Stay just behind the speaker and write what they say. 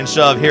and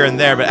shove here and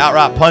there, but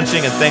outright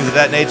punching and things of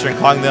that nature and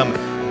calling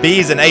them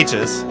B's and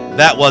H's,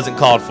 that wasn't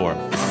called for.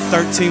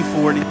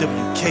 1340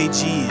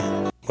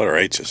 WKGN. What are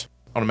H's?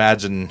 I would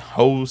imagine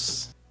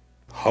hose.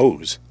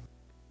 Hose?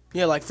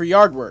 Yeah, like for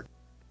yard work.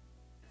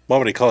 Why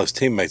would he call his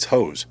teammates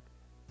hoes?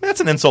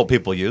 That's an insult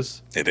people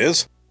use. It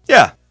is?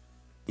 Yeah.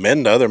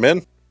 Men to other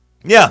men?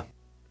 Yeah.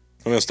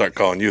 I'm going to start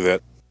calling you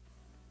that.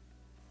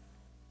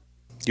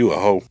 You a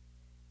hoe.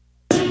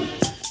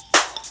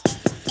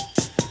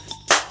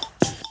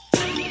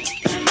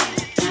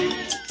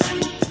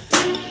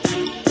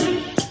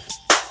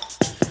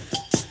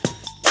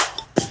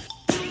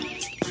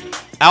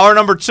 Hour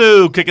number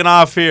 2 kicking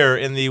off here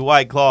in the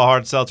White Claw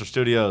Hard Seltzer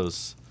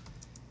Studios.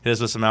 Hit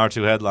us with some Hour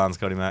 2 headlines,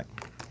 Cody Mack.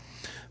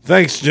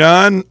 Thanks,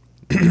 John.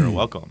 You're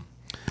welcome.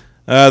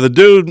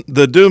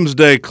 The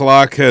doomsday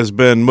clock has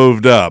been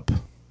moved up.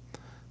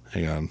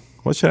 Hang on.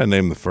 What should I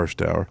name the first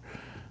hour?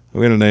 I'm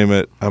going to name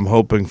it, I'm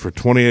hoping, for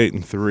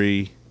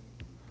 28-3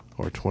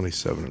 or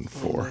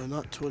 27-4. No,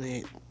 not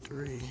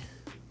 28-3.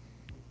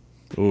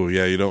 Oh,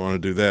 yeah, you don't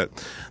want to do that.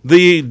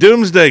 The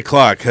doomsday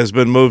clock has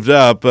been moved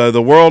up.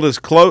 The world is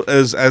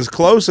as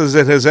close as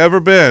it has ever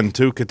been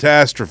to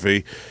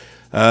catastrophe.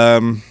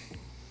 Doomsday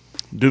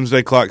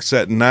clock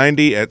set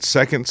 90 at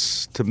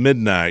seconds to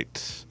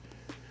midnight.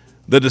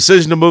 The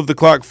decision to move the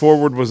clock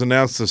forward was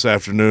announced this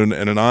afternoon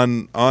in an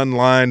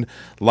online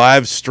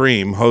live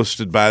stream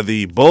hosted by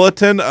the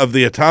Bulletin of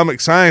the Atomic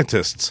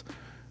Scientists.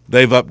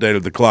 They've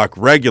updated the clock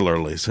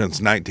regularly since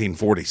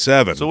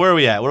 1947. So where are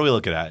we at? What are we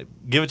looking at?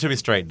 Give it to me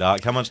straight,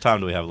 Doc. How much time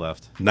do we have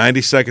left?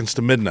 90 seconds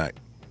to midnight.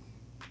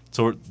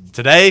 So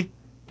today?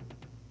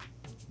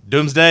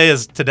 Doomsday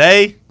is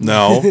today?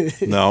 No,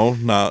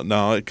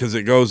 because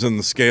it goes in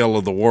the scale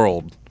of the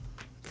world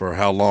for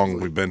how long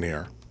we've been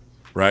here.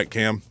 Right,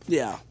 Cam?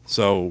 Yeah.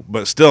 So,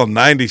 but still,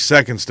 90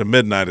 seconds to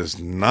midnight is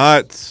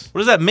not... What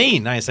does that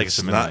mean, 90 seconds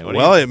to midnight?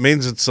 It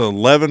means it's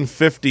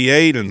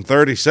 11:58 and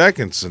 30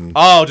 seconds.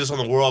 Oh, just on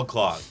the world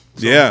clock.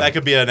 So yeah. That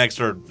could be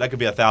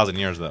 1,000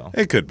 years, though.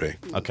 It could be.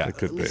 Okay. It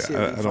could be. See if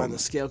I we can don't find the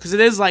scale. Because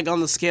it is like on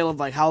the scale of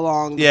like how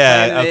long the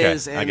Yeah, planet okay.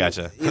 is. And, I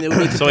gotcha. You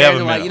know, So we have a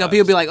to, like, minute left.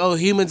 people be like, oh,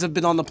 humans have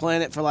been on the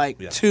planet for like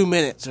Yeah. 2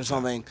 minutes or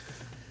something.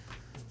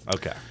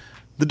 Okay.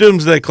 The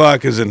doomsday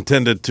clock is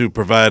intended to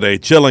provide a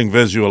chilling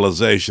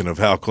visualization of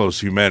how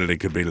close humanity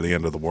could be to the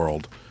end of the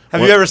world.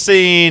 Have you ever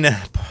seen,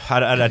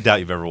 I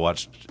doubt you've ever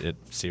watched it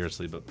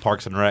seriously, but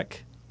Parks and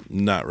Rec?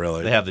 Not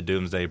really. They have the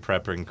Doomsday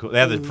Prepper. They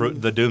have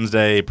the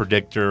Doomsday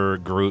Predictor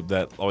group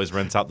that always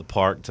rents out the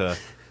park to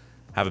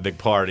have a big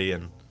party,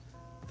 and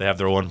they have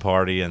their one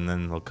party, and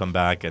then they'll come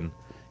back, and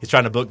he's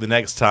trying to book the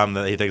next time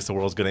that he thinks the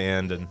world's going to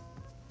end, and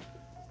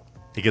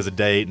he gives a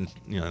date, and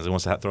he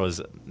wants to throw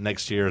his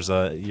next year's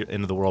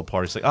end of the world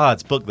party. He's like,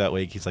 it's booked that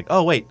week. He's like,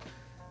 oh wait,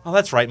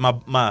 that's right.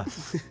 My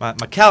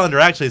calendar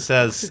actually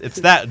says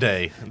it's that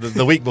day,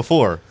 the week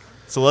before.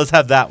 So let's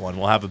have that one.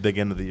 We'll have a big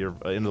end of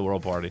the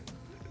world party.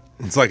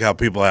 It's like how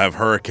people have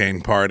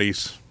hurricane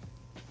parties.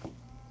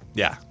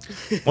 Yeah.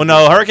 Well,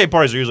 no, hurricane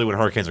parties are usually when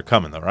hurricanes are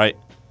coming, though, right?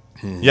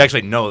 You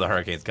actually know the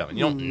hurricane's coming.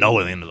 You don't know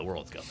when the end of the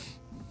world's coming.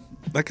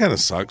 That kind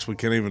of sucks. We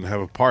can't even have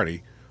a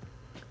party.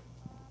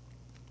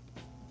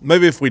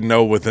 Maybe if we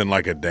know within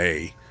like a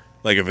day,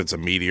 like if it's a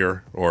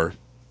meteor or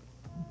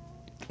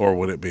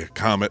would it be a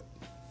comet?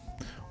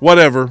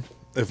 Whatever.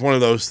 If one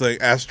of those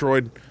things,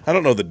 asteroid, I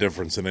don't know the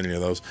difference in any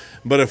of those,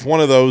 but if one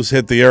of those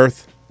hit the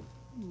Earth,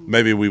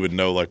 maybe we would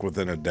know like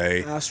within a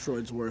day.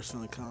 Asteroid's worse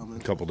than a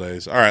comet. A couple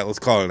days. All right, let's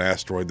call it an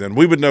asteroid then.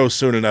 We would know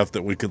soon enough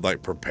that we could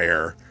like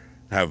prepare,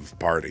 have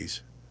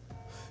parties.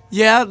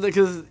 Yeah,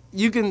 because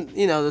you can,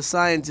 the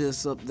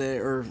scientists up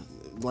there, or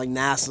like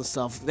NASA and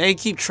stuff, they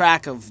keep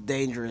track of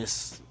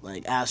dangerous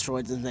like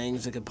asteroids and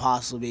things that could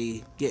possibly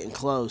be getting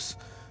close.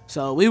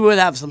 So we would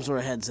have some sort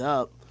of heads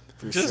up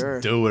for Just sure.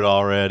 do it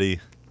already.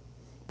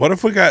 What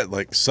if we got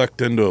like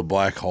sucked into a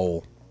black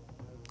hole?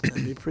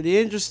 That'd be pretty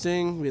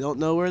interesting. We don't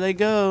know where they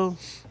go.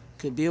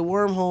 Could be a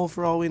wormhole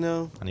for all we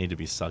know. I need to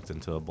be sucked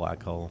into a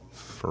black hole.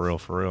 For real,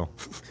 for real.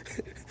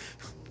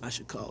 I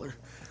should call her.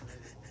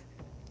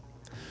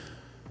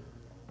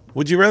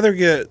 Would you rather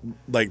get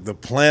like the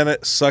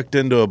planet sucked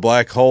into a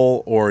black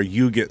hole or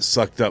you get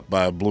sucked up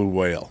by a blue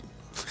whale?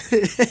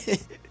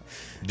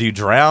 Do you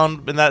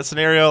drown in that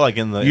scenario? Like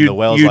in the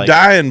whale's you like,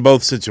 die in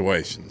both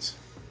situations.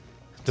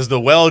 Does the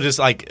whale just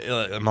like,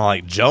 am I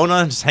like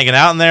Jonah just hanging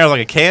out in there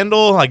like a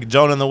candle? Like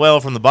Jonah and the whale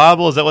from the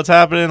Bible? Is that what's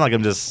happening? Like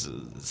I'm just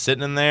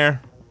sitting in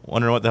there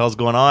wondering what the hell's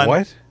going on?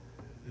 What?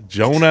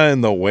 Jonah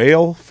and the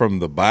whale from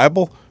the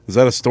Bible? Is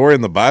that a story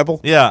in the Bible?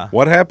 Yeah.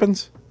 What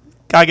happens?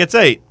 Guy gets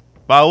ate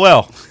by a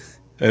whale.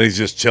 And he's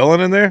just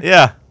chilling in there?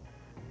 Yeah.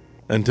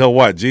 Until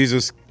what?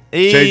 Jesus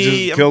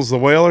kills the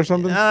whale or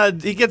something?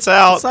 He gets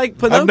out. It's like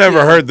Pinocchio. I've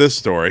never heard this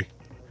story.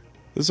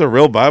 This is a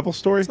real Bible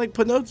story? It's like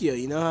Pinocchio.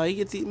 You know how he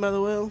gets eaten by the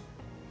whale?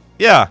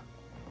 Yeah.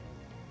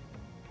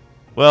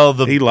 Well,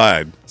 he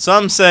lied.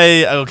 Some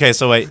say, okay,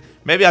 so wait.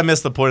 Maybe I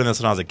missed the point of this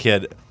when I was a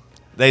kid.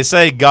 They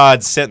say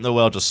God sent the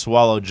whale to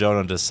swallow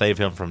Jonah to save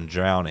him from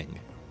drowning.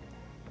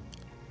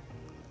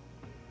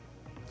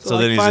 So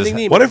like then he's Finding just...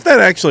 Nemo. What if that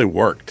actually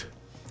worked?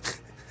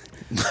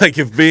 Like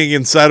if being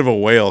inside of a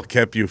whale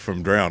kept you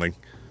from drowning.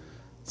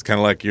 It's kind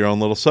of like your own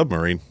little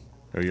submarine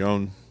or your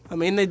own. I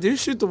mean, they do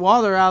shoot the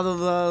water out of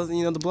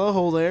the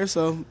blowhole there,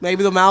 so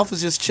maybe the mouth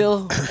is just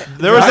chill.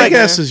 My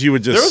guess is you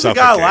would just There was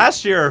suffocate. a guy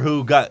last year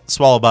who got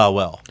swallowed by a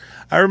whale.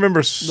 I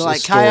remember The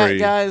like kayak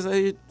guys, are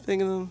you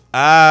thinking of?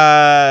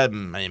 I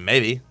mean,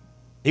 maybe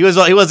he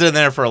wasn't in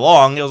there for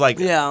long. It was like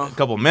Yeah. a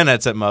couple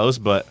minutes at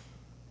most, but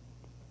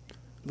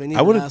We need I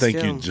to wouldn't ask think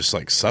him. you'd just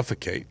like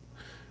suffocate.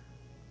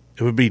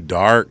 It would be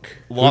dark.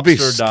 It would be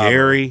Lobster diver.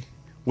 scary.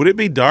 Would it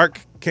be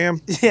dark,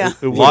 Cam? Yeah.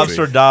 It would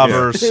lobster be.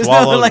 diver There's no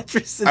swallowed.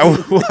 electricity.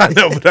 I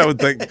know, but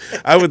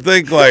I would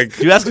think like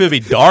You asked if it'd be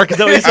dark? Is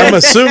that what you said? I'm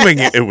assuming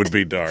it would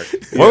be dark.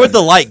 Where would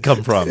the light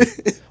come from?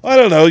 I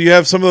don't know. You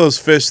have some of those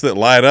fish that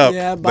light up.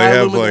 Yeah, they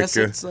have like.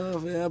 bioluminescent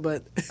stuff. Yeah,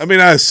 but I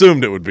mean, I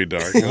assumed it would be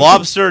dark.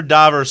 Lobster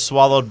diver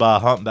swallowed by a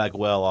humpback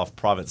whale off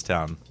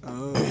Provincetown.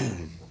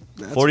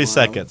 that's 40 wild.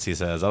 seconds, he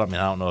says. I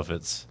don't know if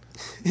it's.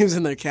 He was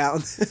in there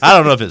counting. I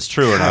don't know if it's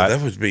true or God, not.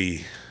 that would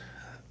be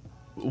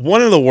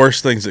one of the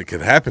worst things that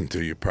could happen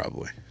to you,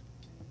 probably.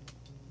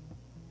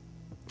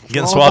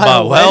 Getting Swallowed swallowed by by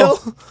a a whale?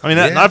 whale? I mean,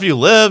 Yeah. not if you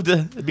lived.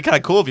 It'd be kind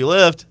of cool if you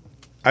lived.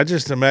 I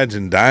just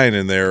imagine dying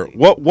in there.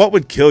 What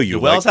would kill you? Do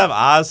whales Like, have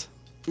eyes?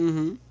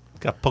 Mm-hmm.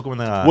 Got to poke them in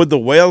the eye. would the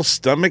whale's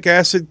stomach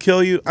acid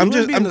kill you? You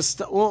wouldn't be in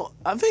the well,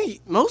 I think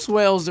most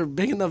whales are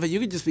big enough that you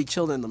could just be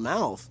chilled in the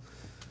mouth.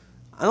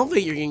 I don't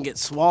think you're gonna get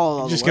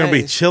swallowed all just the going to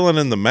way. be chilling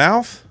in the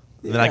mouth?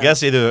 Then I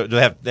guess either do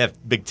they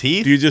have big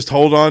teeth? Do you just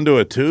hold on to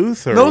a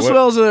tooth? Or Most what?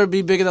 whales that would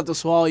be big enough to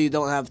swallow you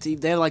don't have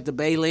teeth. They have like the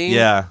baleen.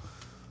 Yeah.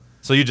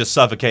 So you just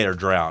suffocate or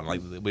drown.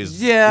 Like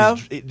Yeah.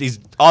 He's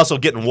also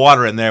getting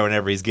water in there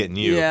whenever he's getting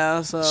you.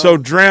 Yeah. So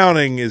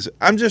drowning is.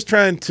 I'm just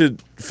trying to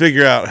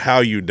figure out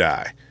how you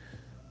die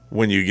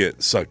when you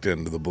get sucked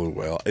into the blue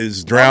whale.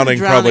 Is drowning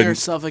probably? or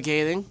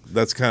suffocating.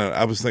 That's kind of.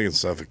 I was thinking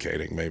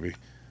suffocating, maybe.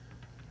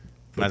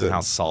 Imagine then-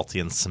 how salty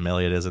and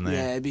smelly it is in there.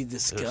 Yeah, it'd be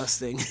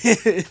disgusting.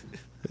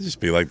 It'd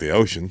just be like the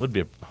ocean. Would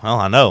be. Well,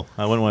 I know.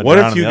 I wouldn't want to What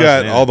drown if in you the got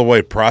ocean, yeah. all the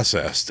way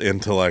processed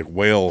into like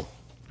whale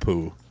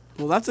poo?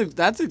 well, that's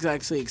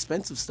actually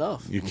expensive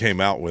stuff. You came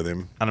out with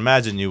him. I'd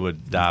imagine you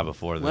would die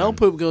before then. Whale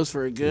poop goes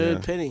for a good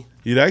Yeah. penny.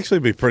 You'd actually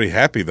be pretty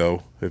happy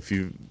though if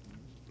you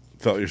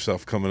felt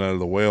yourself coming out of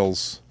the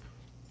whale's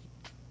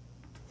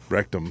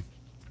rectum.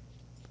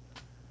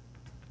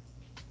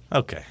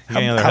 Okay. You How, got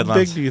any other how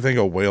headlines? big do you think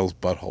a whale's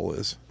butthole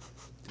is?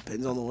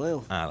 Depends on the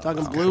whale. I don't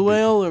Talking know. blue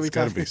whale or we It's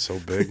got to talking? be so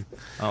big.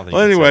 I don't think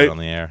Well, you can say anyway. it on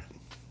the air.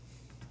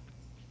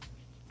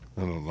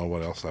 I don't know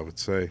what else I would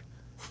say.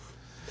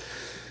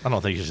 I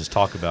don't think you should just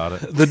talk about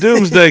it. The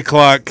doomsday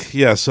clock.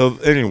 Yeah. So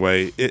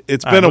anyway,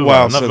 it's All been right, a move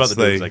while on. Enough about since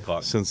the they doomsday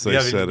clock. since You they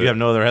have, said you it. have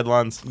no other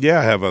headlines? Yeah,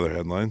 I have other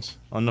headlines.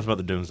 Oh, enough about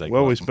the doomsday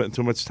Well, clock. we spent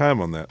too much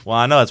time on that. Well,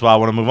 I know. That's why I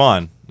want to move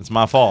on. It's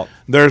my fault.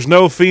 There's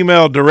no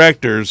female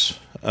directors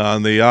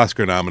on the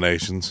Oscar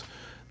nominations.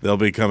 They'll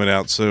be coming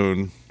out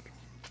soon.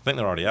 I think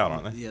they're already out,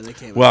 aren't they? Yeah, they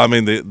came. Well, I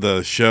mean,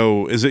 the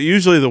show, is it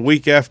usually the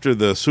week after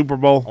the Super I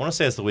Bowl? want to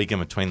say it's the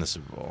weekend between the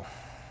Super Bowl.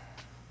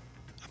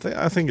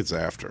 I think it's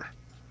after.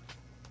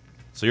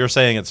 So you're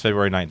saying it's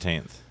February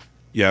 19th.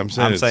 Yeah, I'm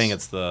saying I'm saying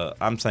it's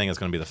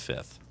going to be the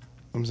 5th.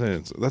 I'm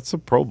saying that's the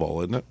Pro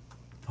Bowl, isn't it?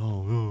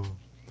 Oh,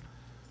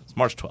 it's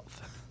March 12th.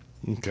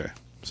 Okay,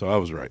 so I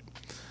was right.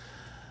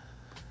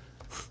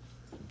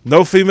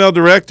 No female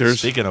directors.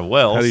 Speaking of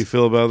whales, How do you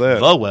feel about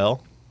that? the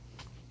whale.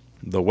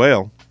 The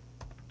Whale.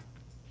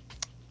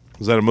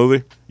 Is that a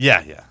movie?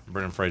 Yeah.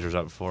 Brendan Fraser's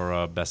up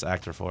for Best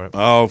Actor for it.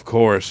 Oh, of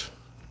course.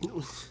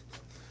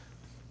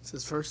 It's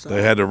his first time.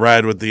 They had to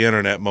ride with the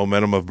internet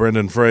momentum of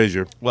Brendan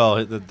Fraser.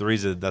 Well, the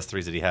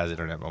reason he has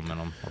internet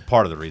momentum, or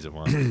part of the reason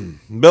why.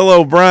 Bill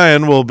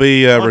O'Brien will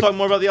be. I want to talk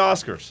more about the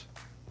Oscars.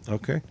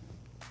 Okay.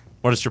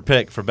 What is your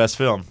pick for Best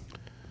Film?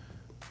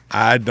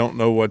 I don't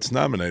know what's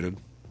nominated.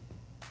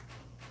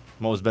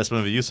 What was the best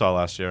movie you saw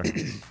last year?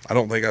 I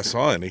don't think I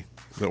saw any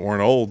that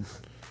weren't old.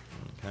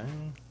 Okay.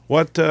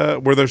 What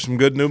were there some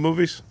good new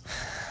movies?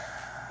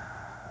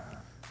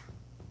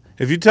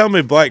 If you tell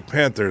me Black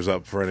Panther's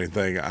up for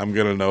anything, I'm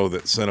gonna know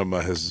that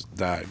cinema has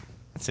died.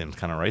 That seems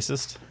kind of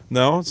racist.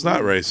 No, it's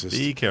not racist.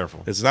 Be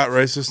careful. It's not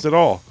racist at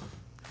all.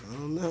 I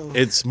don't know.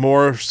 It's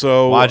more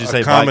so Why'd you a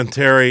say Black-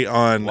 commentary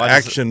on Why'd you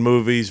action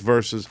movies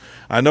versus.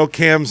 I know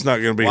Cam's not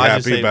going to be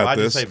happy about why'd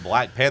this. you say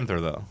Black Panther,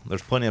 though?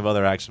 There's plenty of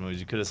other action movies.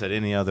 You could have said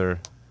any other.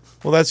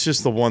 Well, that's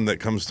just the one that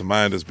comes to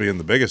mind as being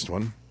the biggest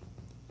one.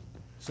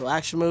 So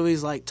action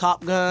movies like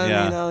Top Gun.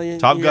 Yeah. You know,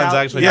 Top you're Gun's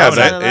out- actually you're Yeah,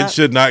 nominated. outside but of it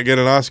should not get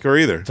an Oscar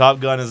either. Top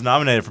Gun is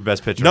nominated for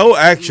Best Picture. No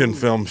action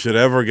film should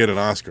ever get an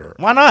Oscar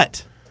Why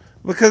not?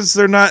 because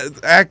they're not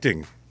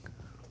acting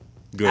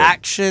good.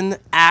 Action,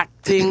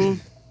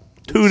 acting,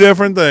 Two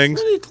different things.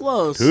 pretty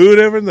close. Two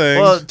different things.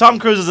 Well, Tom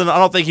Cruise isn't. I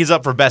don't think he's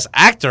up for Best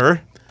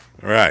Actor.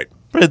 Right.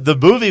 But the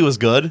movie was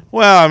good.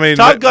 Well, I mean,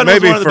 Top Gun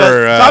maybe was one of for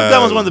the best. Top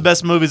Gun was one of the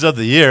best movies of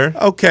the year.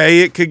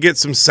 Okay, it could get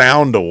some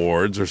sound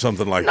awards or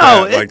something like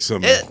No, that. Like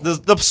some.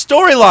 the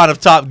storyline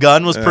of Top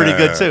Gun was pretty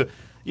good Yeah. too.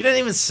 You didn't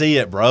even see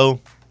it, bro.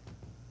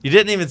 You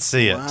didn't even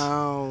see it.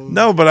 Wow.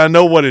 No, but I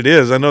know what it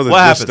is. I know the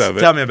What gist happens? of it.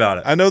 Tell me about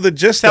it. I know the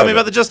gist Tell of me it.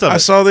 about the gist of I it.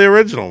 saw the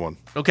original one.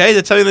 Okay,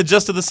 then tell me the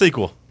gist of the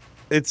sequel.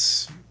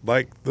 It's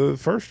like the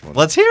first one.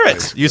 Let's hear it.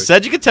 Basically. You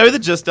said you could tell me the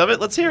gist of it.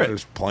 Let's hear it.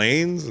 There's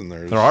planes and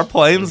There are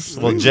planes,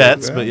 well, things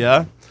jets, like but that.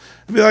 yeah.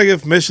 It'd be like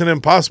if Mission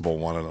Impossible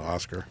won an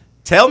Oscar.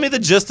 Tell me the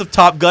gist of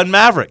Top Gun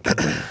Maverick.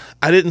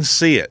 I didn't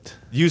see it.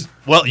 You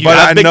But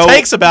have big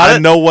takes about I it.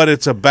 know what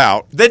it's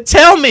about. Then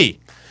tell me.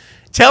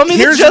 Tell me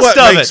Here's the gist what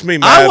of makes it. me I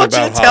mad want you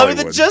to about tell me the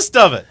Hollywood. gist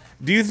of it.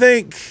 Do you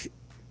think...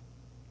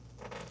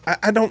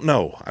 I don't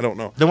know. I don't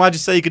know. Then why'd you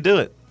say you could do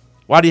it?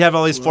 Why do you have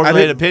all these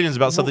formulated didn't- opinions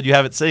about something you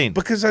haven't seen?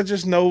 Because I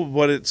just know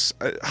what it's...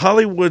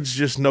 Hollywood's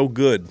just no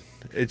good.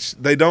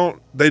 They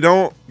don't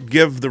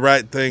give the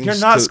right things You're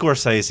not to,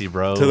 Scorsese,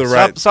 bro. to the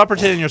right- Stop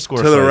pretending you're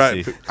Scorsese. to the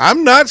right...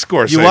 I'm not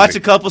Scorsese. You watch a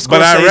couple Scorsese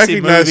but I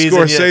recognize movies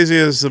and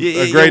Scorsese as a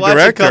you great watch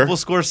director. a couple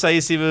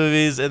Scorsese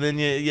movies, and then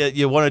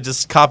you want to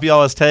just copy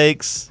all his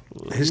takes.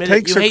 His You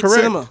takes are hate correct.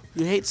 cinema.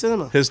 You hate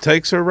cinema. His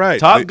takes are right.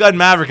 Top Gun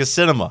Maverick is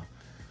cinema.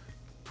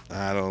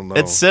 I don't know.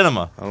 It's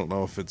cinema, I don't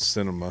know if it's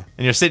cinema.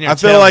 and you're sitting here. I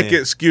feel telling like me-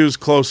 it skews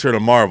closer to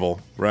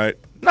Marvel, right?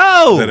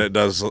 No, Than it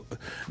does.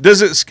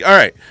 Does it? All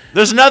right.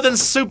 there's nothing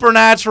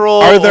supernatural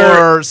Are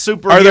there or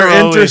superhero. Are there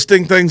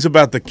interesting things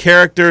about the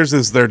characters?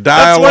 Is there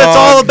That's dialogue? what it's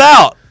all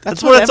about.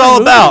 That's what it's every all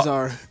movies about.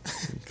 Are.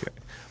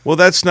 Well,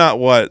 that's not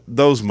what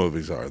those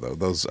movies are, though.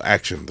 Those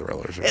action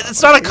thrillers are.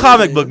 It's not a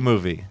comic book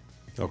movie.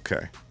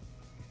 Okay.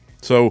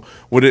 So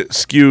would it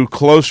skew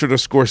closer to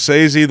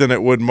Scorsese than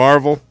it would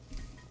Marvel?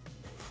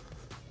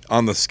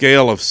 On the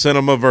scale of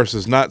cinema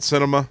versus not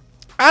cinema?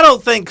 I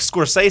don't think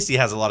Scorsese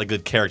has a lot of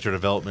good character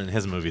development in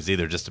his movies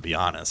either, just to be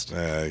honest.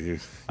 I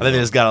think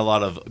he's got a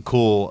lot of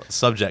cool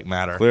subject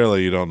matter.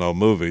 Clearly you don't know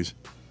movies.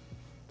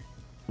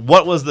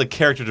 What was the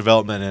character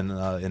development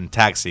in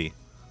Taxi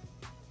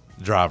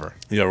Driver?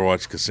 You ever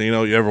watch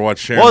Casino? You ever watch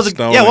Sharon What was the,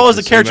 Stone? yeah, in what was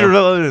the Casino? character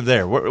development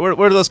there?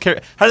 Where do those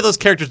how did those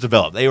characters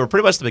develop? They were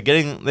pretty much the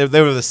beginning.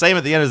 They were the same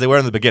at the end as they were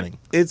in the beginning.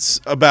 It's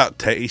about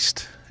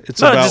taste. It's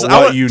No, about just-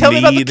 what you tell me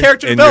need about the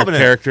character in development.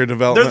 your character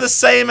development. They're the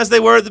same as they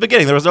were at the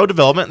beginning. There was no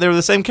development. They were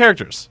the same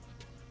characters.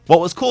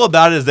 What was cool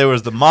about it is there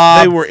was the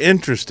mob. They were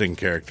interesting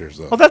characters,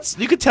 though. Well,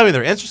 you could tell me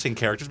they're interesting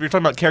characters, but you're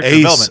talking about character Ace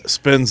development.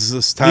 spends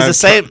this time the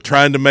same-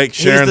 trying to make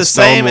He's Sharon the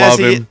Stone same as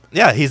love he. him.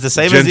 Yeah, he's the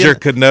same as Ginger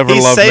could never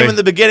he's love same me. in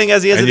the beginning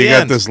as he is And at you the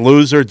got end. this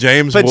loser,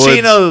 James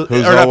Pacino, Woods,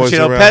 who's or not always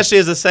Pacino, around. Pesci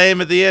is the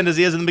same at the end as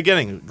he is in the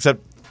beginning, except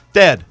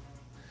dead.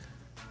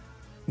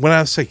 When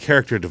I say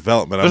character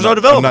development, There's I'm no not,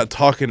 development. I'm not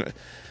talking.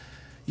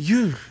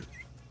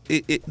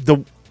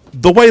 The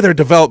way they're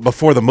developed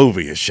before the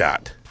movie is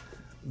shot.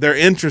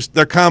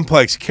 They're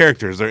complex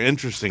characters. They're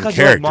interesting Because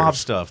you like characters. mob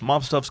stuff.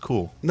 Mob stuff's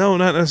cool. No,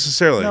 not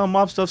necessarily. No,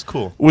 mob stuff's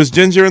cool. Was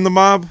Ginger in the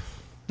mob?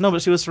 No,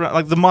 but she was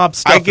like the mob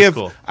stuff is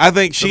cool. I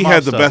think she mob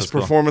had the stuff best is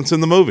cool. performance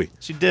in the movie.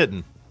 She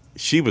didn't.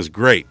 She was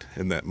great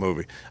in that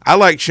movie. I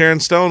like Sharon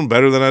Stone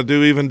better than I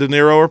do even De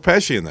Niro or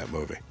Pesci in that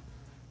movie.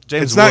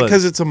 James It's not Woods.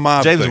 'cause it's a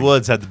mob James thing.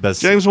 Woods had the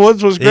best. James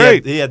Woods was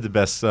great. He had the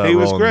best. He role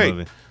was in great. The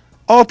movie.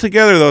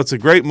 Altogether, though, it's a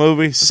great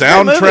movie. a great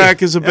Soundtrack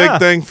movie. is a big Yeah.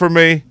 thing for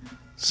me.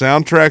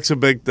 Soundtrack's a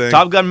big thing.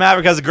 Top Gun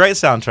Maverick has a great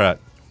soundtrack.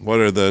 What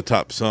are the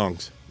top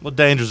songs? Well,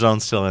 Danger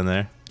Zone's still in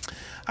there.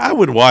 I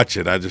would watch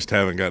it. I just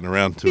haven't gotten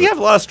around to You it. have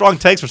a lot of strong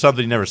takes for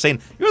something you've never seen.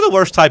 You're the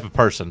worst type of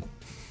person.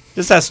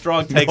 Just has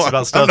strong takes No,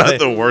 about stuff. I'm not that-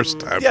 the worst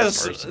type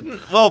Yes. of person.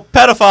 Well,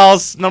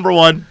 pedophiles, number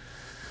one.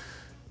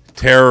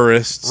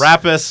 Terrorists.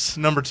 Rapists,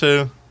 number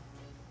two.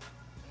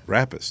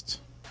 Rapists.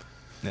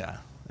 Yeah.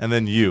 And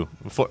then you.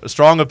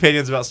 Strong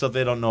opinions about stuff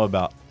they don't know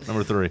about,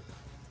 number three.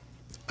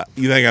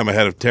 You think I'm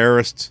ahead of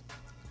terrorists?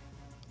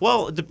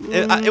 Well,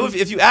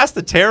 if you ask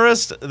the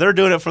terrorists, they're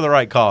doing it for the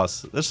right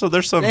cause. There's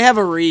some They have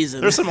a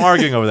reason. there's some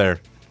arguing over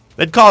there.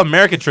 They'd call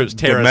American troops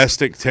terrorists.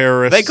 Domestic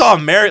terrorists. They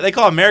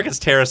call Americans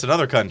terrorists in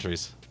other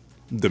countries.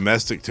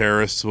 Domestic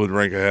terrorists would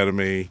rank ahead of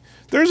me.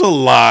 There's a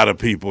lot of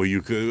people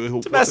you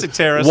could. Domestic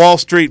terrorists. Wall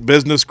Street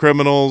business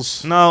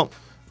criminals. No.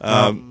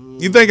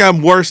 You think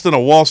I'm worse than a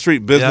Wall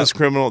Street business Yeah.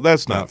 criminal?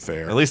 That's not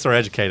fair. At least they're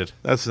educated.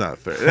 That's not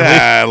fair.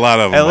 Yeah, a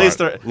lot of them. At least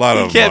they're. a lot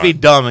You of them can't be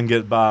aren't. dumb and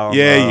get by. On,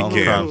 Yeah, on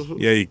you crimes. can.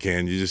 Yeah, you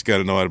can. You just got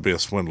to know how to be a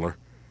swindler.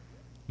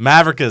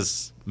 Maverick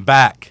is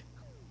back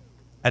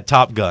at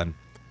Top Gun,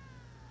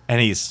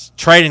 and he's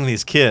training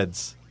these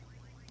kids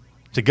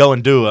to go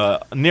and do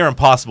a near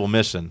impossible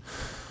mission.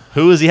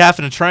 Who is he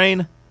having to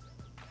train?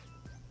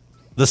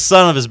 The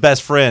son of his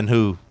best friend,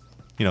 who,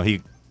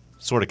 he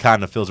sort of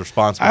kind of feels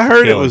responsible. I for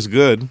heard it killing. was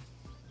good.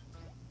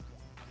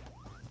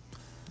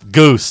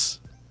 Goose.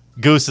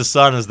 Goose's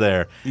son is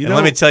there, You and know,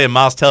 let me tell you,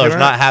 Miles Teller's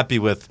can I- not happy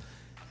with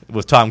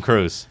Tom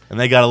Cruise, and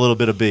they got a little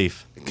bit of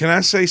beef. Can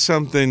I say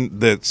something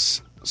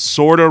that's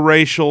sort of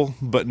racial,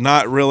 but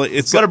not really?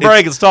 It's Got a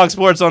break. It's Talk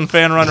Sports on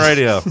Fan Run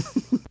Radio.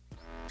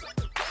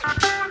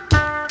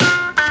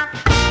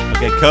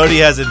 Okay, Cody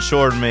has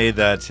assured me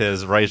that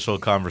his racial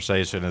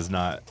conversation is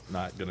not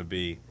going to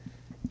be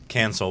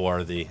cancel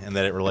worthy, and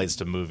that it relates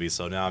to movies.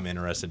 So now I'm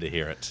interested to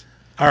hear it.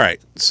 All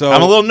right. So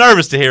I'm a little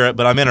nervous to hear it,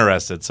 but I'm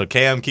interested. So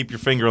Cam, keep your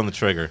finger on the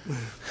trigger.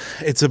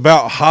 it's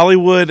about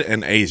Hollywood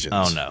and Asians.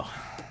 Oh no.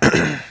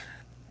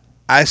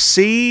 I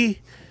see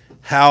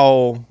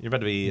how You're about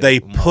to be. they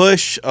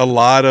push a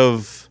lot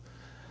of.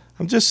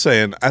 I'm just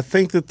saying. I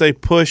think that they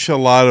push a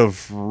lot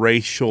of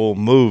racial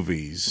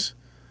movies,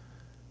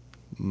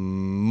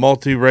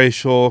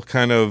 multiracial,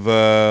 kind of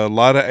a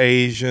lot of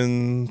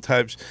Asian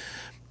types.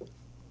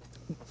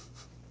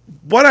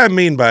 What I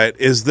mean by it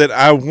is that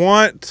I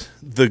want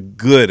the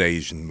good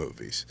Asian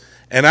movies,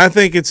 and I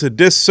think it's a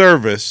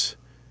disservice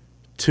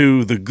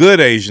to the good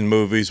Asian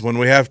movies when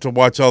we have to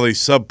watch all these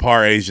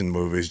subpar Asian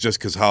movies just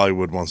because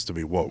Hollywood wants to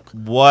be woke.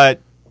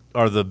 What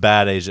are the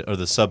bad Asian or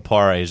the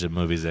subpar Asian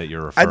movies that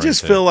you're referring I to?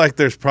 just feel like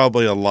there's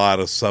probably a lot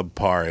of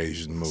subpar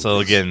Asian movies. So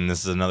again,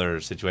 this is another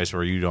situation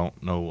where you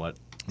don't know what.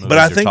 But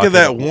I think of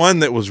that one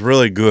that was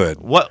really good.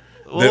 What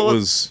That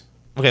was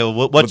okay? Well,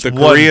 with what's the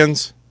one?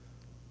 Koreans.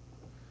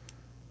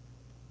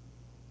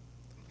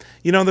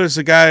 You know, there's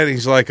a guy and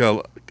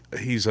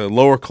he's a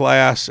lower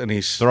class and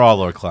he's They're all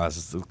lower class.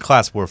 It's a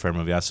class warfare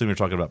movie. I assume you're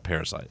talking about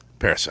Parasite.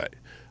 Parasite.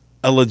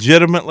 A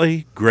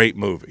legitimately great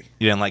movie.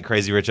 You didn't like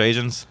Crazy Rich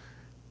Asians?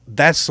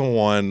 That's the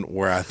one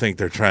where I think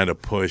they're trying to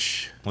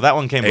push. Well, that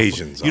one came before.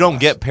 Asians You on don't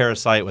us. get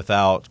Parasite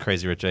without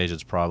Crazy Rich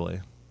Asians, probably.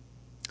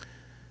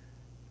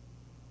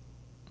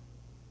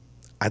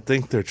 I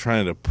think they're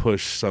trying to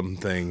push some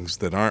things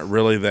that aren't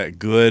really that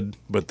good,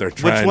 but they're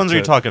trying. Which ones are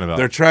you talking about?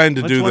 They're trying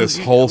to Which do ones-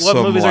 this wholesome.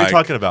 What movies are you like,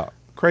 talking about?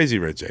 Crazy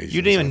Rich Asians.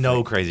 You didn't even I know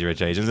think. Crazy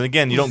Rich Asians. And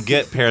again, you don't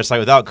get Parasite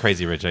without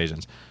Crazy Rich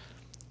Asians.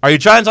 Are you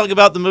trying to talk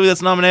about the movie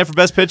that's nominated for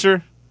Best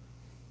Picture?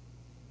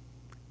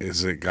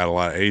 Is it got a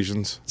lot of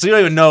Asians? So you don't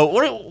even know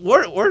what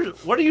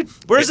are you?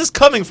 Where is this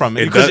coming from?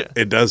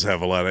 It does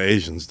have a lot of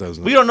Asians,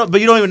 doesn't it? We don't know,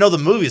 but you don't even know the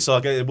movie, so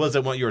it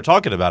wasn't what you were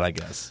talking about, I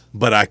guess.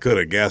 But I could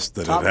have guessed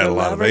that Top it had a Gun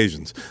lot of Maverick?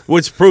 Asians,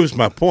 which proves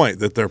my point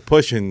that they're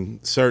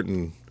pushing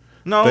certain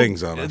No,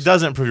 things on it us.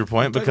 doesn't prove your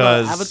point Talking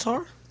about because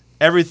Avatar.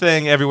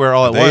 Everything, Everywhere,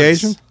 All at Are they Once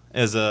Asian?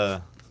 is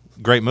a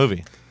great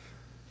movie.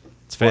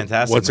 It's a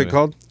fantastic. What's it movie.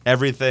 called?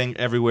 Everything,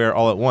 Everywhere,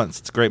 All at Once.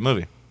 It's a great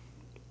movie.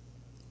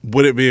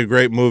 Would it be a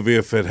great movie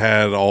if it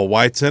had all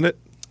whites in it?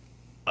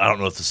 I don't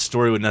know if the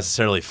story would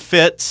necessarily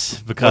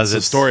fit because What's the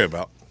it's story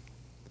about?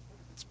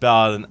 It's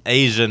about an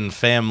Asian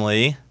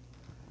family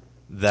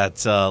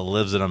that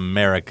lives in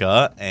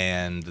America,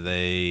 and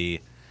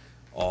they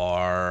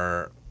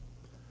are.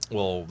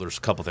 Well, there's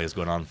a couple things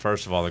going on.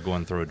 First of all, they're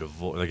going through a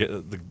divorce.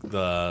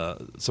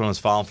 Someone's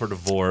filing for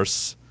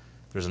divorce.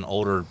 There's an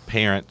older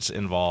parent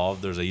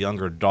involved. There's a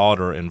younger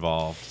daughter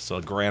involved. So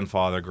a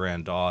grandfather,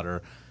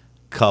 granddaughter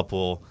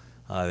couple.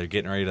 They're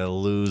getting ready to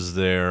lose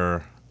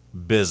their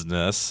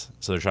business,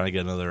 so they're trying to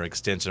get another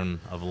extension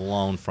of a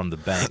loan from the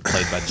bank,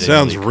 played by Jamie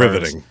Sounds Lee Curtis.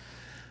 riveting.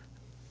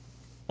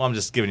 Well, I'm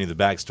just giving you the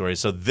backstory.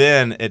 So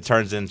then it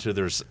turns into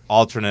there's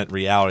alternate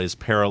realities,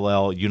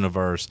 parallel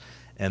universe,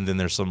 and then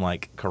there's some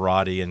like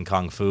karate and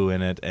kung fu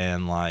in it,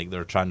 and like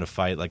they're trying to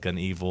fight like an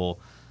evil,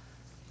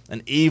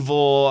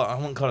 I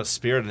wouldn't call it a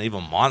spirit, an evil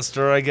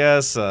monster, I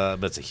guess,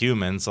 but it's a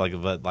human. So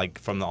but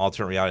from the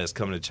alternate reality, it's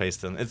coming to chase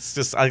them. It's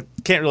just I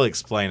can't really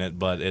explain it,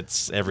 but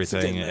it's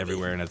everything,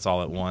 everywhere, and it's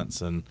all at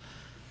once, and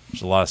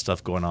there's a lot of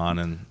stuff going on,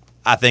 and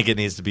I think it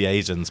needs to be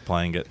Asians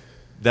playing it,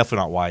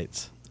 definitely not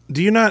whites.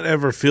 Do you not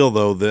ever feel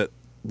though that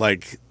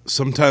like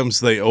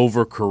sometimes they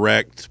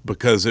overcorrect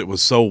because it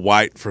was so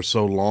white for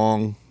so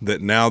long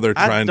that now they're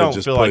trying to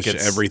just push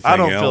everything else? I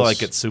don't feel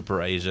like it's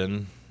super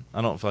Asian.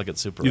 I don't feel like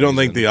it's super. You don't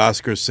think Asian. the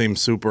Oscars seem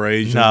super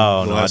Asian?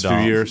 No, the no, last I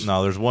don't. few years.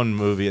 No, there's one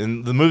movie,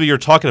 and the movie you're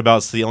talking about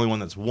is the only one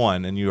that's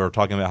won, and you are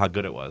talking about how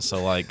good it was.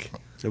 So like,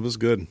 It was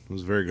good. It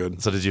was very good.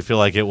 so did you feel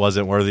like it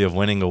wasn't worthy of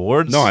winning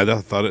awards? No, I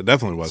thought it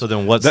definitely was. So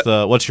then,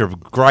 what's your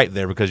gripe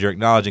there? Because you're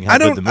acknowledging how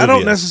good the movie I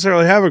don't is.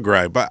 necessarily have a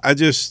gripe, but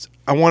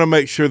I want to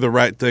make sure the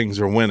right things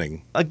are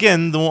winning.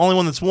 Again, the only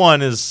one that's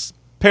won is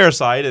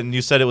Parasite, and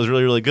you said it was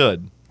really, really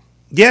good.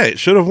 Yeah, it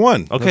should have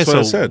won. Okay, That's what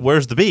I so said.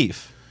 where's the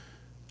beef?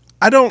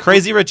 I don't.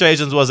 Crazy Rich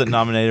Asians wasn't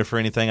nominated for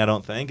anything, I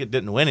don't think. It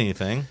didn't win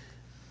anything.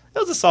 It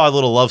was a solid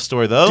little love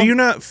story, though. Do you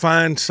not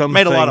find some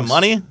Made a lot of things-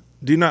 money.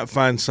 Do you not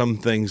find some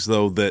things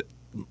though that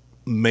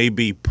may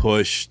be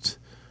pushed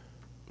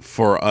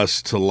for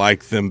us to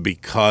like them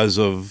because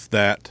of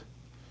that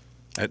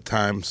at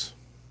times?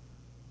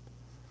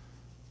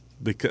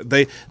 Because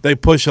they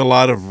push a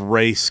lot of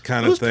race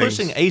kind Who's of things.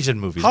 pushing Asian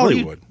movies?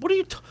 Hollywood. What are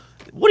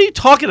you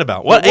talking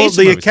about? What well, Asian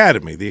the movies?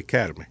 Academy. The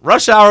Academy.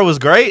 Rush Hour was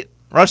great.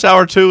 Rush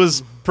Hour 2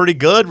 was pretty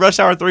good. Rush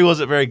Hour 3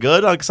 wasn't very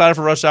good. I'm excited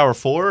for Rush Hour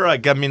 4. I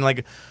didn't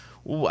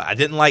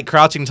like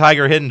Crouching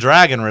Tiger, Hidden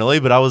Dragon really,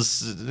 but I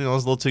was a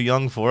little too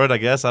young for it, I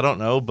guess. I don't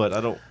know, but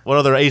I don't. What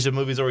other Asian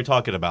movies are we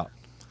talking about?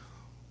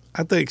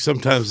 I think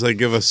sometimes they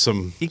give us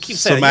some You keep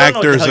saying some it. You don't know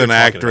what the actors hell and you're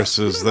talking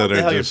actresses about. You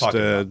don't know that what the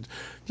hell are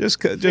you're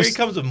just talking about. just Here he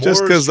comes with more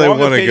just because they strong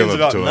want to give opinions them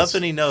about to us.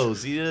 nothing he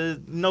knows. He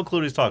no clue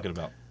what he's talking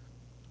about.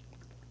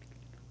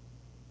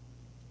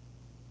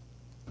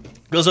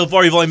 Go so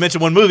far, you've only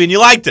mentioned one movie and you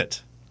liked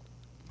it.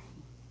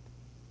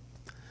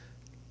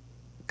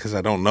 Because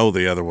I don't know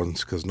the other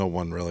ones because no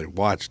one really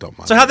watched them.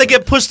 So how'd they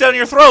get pushed down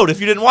your throat if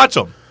you didn't watch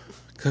them?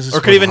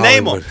 or could even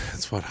name them.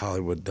 That's what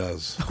Hollywood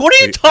does. What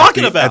are you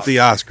talking about? At the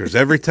Oscars.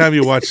 Every time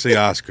you watch the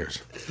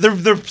Oscars.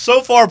 They're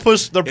so far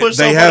pushed. They're pushed.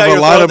 They so have far a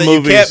lot of that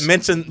movies. You can't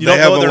mention. You don't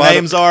know what their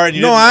names are. And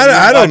you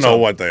I don't know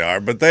what they are,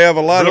 but they have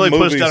a lot really of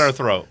movies. Pushed down our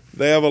throat.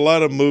 They have a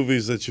lot of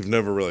movies that you've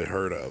never really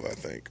heard of, I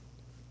think.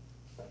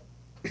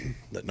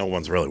 That no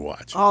one's really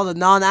watched. All the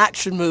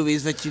non-action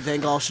movies that you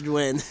think all should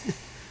win.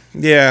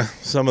 Yeah,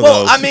 some of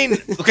Well, those. I mean,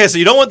 okay, so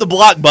you don't want the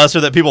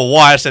blockbuster that people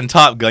watched in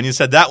Top Gun. You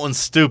said that one's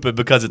stupid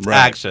because it's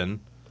action.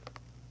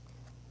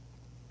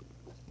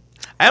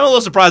 I'm a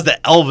little surprised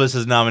that Elvis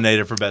is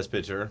nominated for Best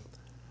Picture.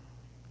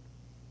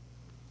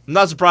 I'm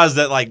not surprised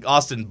that like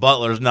Austin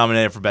Butler is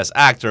nominated for Best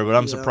Actor, but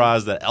I'm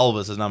surprised that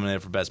Elvis is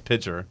nominated for Best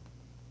Picture.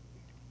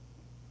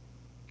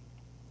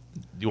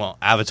 You want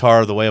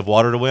Avatar: The Way of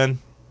Water to win?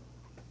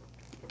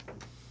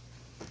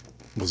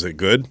 Was it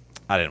good?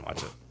 I didn't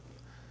watch it.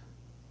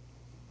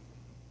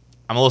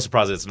 I'm a little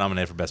surprised that it's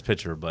nominated for Best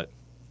Picture, but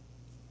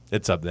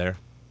it's up there.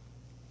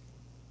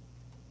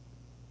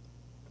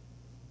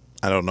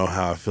 I don't know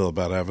how I feel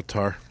about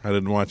Avatar. I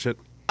didn't watch it.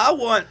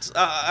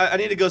 I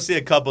need to go see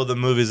a couple of the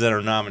movies that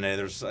are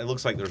nominated. It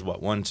looks like there's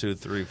 1, 2,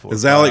 3, 4.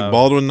 Is 5. Alec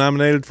Baldwin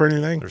nominated for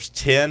anything? There's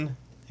 10.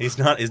 He's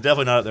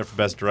definitely not up there for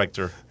Best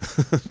Director,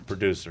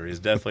 Producer. He's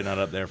definitely not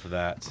up there for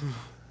that.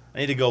 I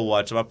need to go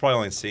watch them. I've probably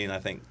only seen, I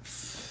think,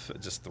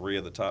 just 3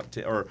 of the top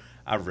 10. Or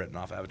I've written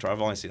off Avatar.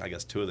 I've only seen, I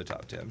guess, 2 of the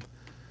top 10.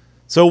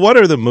 So what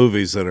are the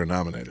movies that are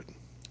nominated?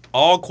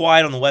 All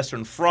Quiet on the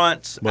Western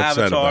Front, What's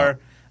that Avatar.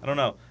 about? I don't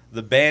know.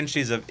 The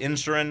Banshees of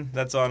Inisherin.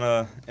 That's on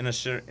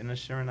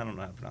Inisherin. I don't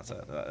know how to pronounce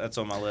that. That's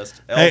on my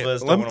list. Elvis. Hey,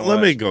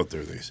 let me go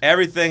through these.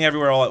 Everything,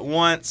 Everywhere, All at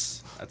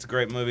Once. That's a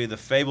great movie. The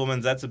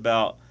Fablemans. That's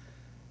about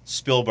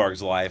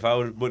Spielberg's life. I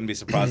wouldn't be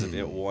surprised if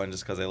it won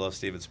just because I love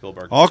Steven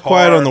Spielberg. All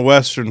Quiet on the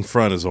Western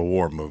Front is a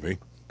war movie.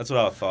 That's what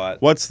I thought.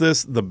 What's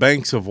this? The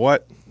Banks of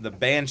what? The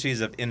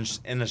Banshees of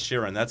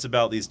Inisherin. That's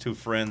about these two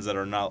friends that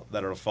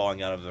are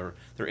falling out of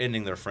they're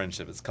ending their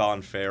friendship. It's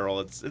Colin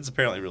Farrell. It's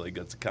apparently really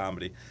good. It's a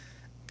comedy.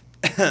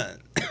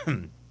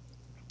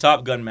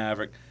 Top Gun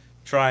Maverick,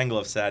 Triangle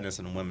of Sadness,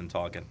 and Women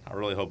Talking. I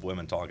really hope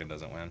Women Talking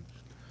doesn't win.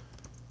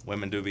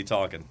 Women do be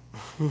talking.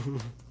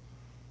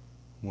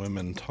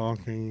 Women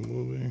Talking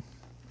movie.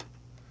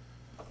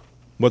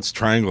 What's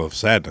Triangle of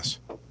Sadness?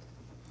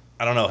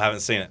 I don't know. Haven't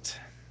seen it.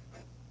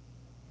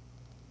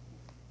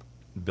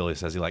 Billy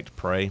says he liked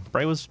Prey.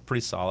 Prey was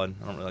pretty solid.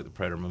 I don't really like the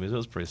Predator movies. It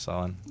was pretty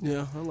solid.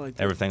 Yeah, I like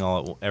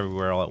that.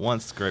 Everywhere All at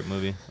Once. It's a great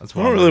movie. That's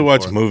what I don't really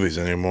watch movies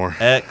anymore.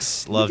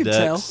 X, loved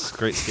can X.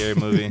 Great scary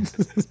movie.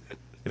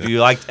 If you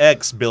liked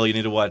X, Billy, you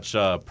need to watch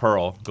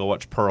Pearl. Go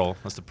watch Pearl.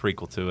 That's the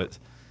prequel to it.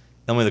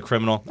 Emily the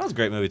Criminal. That was a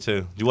great movie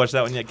too. Did you watch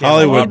that one yet?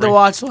 Hollywood. I need to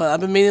watch one.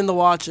 I've been meaning to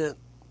watch it.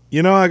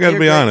 You know, I got to be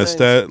great honest.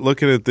 things.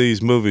 Looking at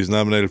these movies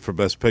nominated for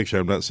Best Picture,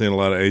 I'm not seeing a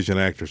lot of Asian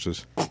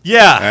actresses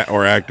Yeah.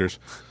 or actors.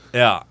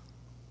 Yeah.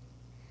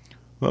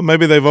 Well,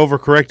 maybe they've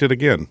overcorrected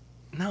again.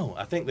 No,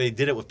 I think they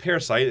did it with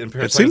Parasite. And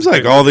Parasite It seems is a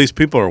like great all movie. these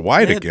people are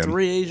white They had again.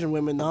 3 Asian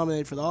women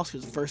nominated for the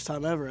Oscars, the first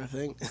time ever, I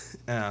think.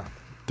 Yeah.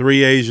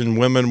 3 Asian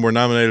women were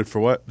nominated for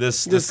what?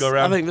 This go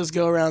around. I think this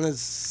go around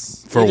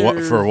is For what?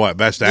 either- For what?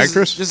 Best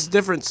actress? Just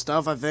different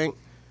stuff, I think.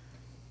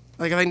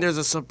 Like, I think there's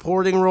a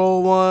supporting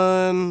role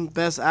one,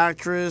 best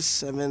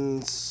actress, and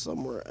then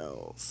somewhere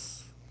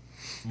else.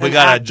 we an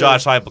got a actor.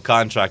 Josh Heupel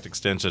contract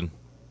extension.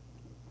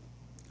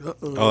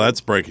 Uh-oh. Oh,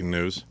 that's breaking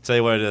news. Tell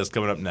you what it is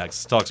coming up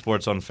next. Talk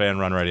sports on Fan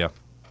Run Radio.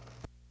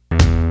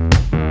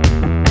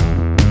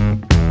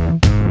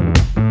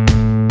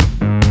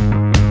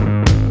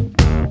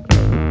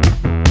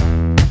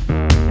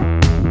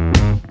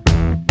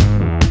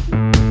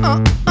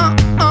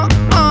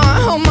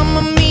 Oh,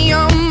 mamma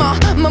mia,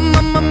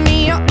 mamma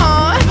mia,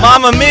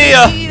 Mamma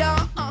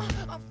Mia!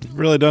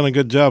 Really done a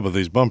good job with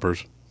these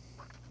bumpers.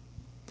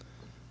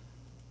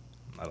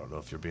 I don't know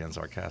if you're being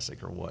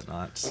sarcastic or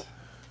whatnot.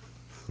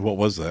 What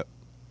was that?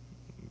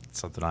 It's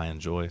something I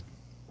enjoy.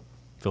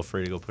 Feel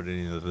free to go put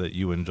any that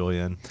you enjoy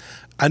in.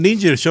 I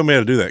need you to show me how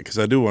to do that because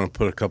I do want to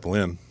put a couple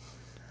in.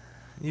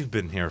 You've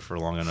been here for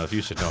long enough.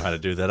 You should know how to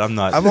do that. I'm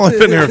not. I've only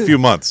been here a few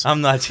months.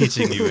 I'm not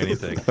teaching you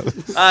anything.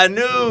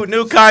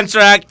 New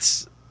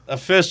contract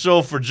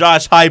official for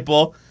Josh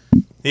Heupel.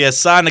 He has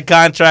signed a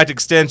contract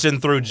extension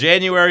through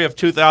January of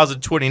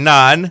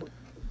 2029,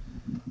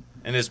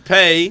 and his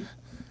pay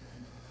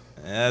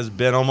has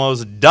been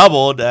almost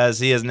doubled as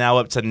he is now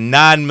up to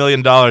 $9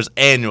 million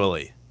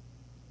annually.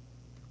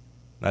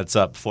 That's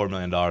up $4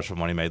 million from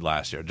what he made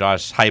last year.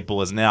 Josh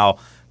Heupel is now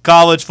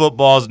college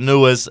football's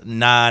newest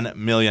 $9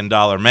 million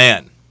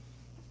man.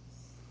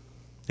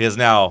 He is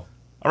now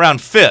around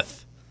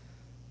 5th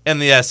in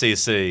the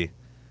SEC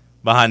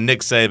behind Nick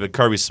Saban,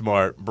 Kirby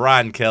Smart,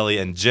 Brian Kelly,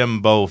 and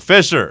Jimbo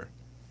Fisher.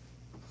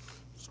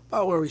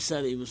 About where we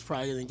said he was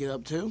probably going to get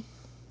up to.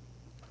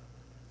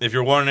 If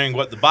you're wondering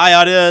what the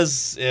buyout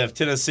is, if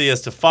Tennessee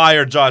is to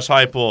fire Josh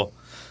Heupel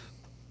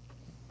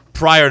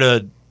prior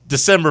to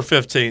December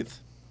 15th,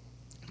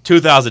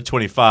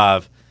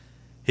 2025,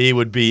 he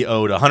would be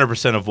owed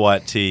 100% of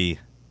what he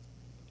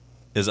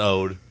is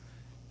owed.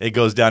 It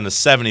goes down to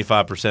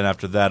 75%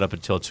 after that up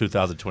until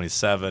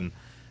 2027,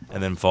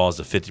 and then falls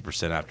to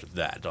 50% after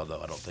that, although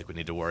I don't think we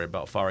need to worry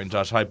about firing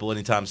Josh Heupel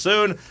anytime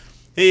soon.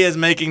 He is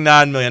making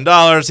 $9 million.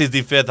 He's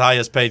the 5th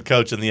highest paid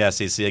coach in the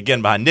SEC,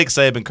 again behind Nick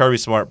Saban, Kirby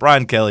Smart,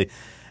 Brian Kelly,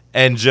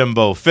 and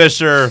Jimbo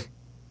Fisher.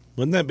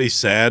 Wouldn't that be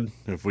sad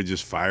if we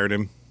just fired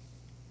him?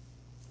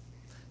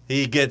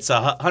 He gets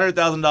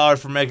 $100,000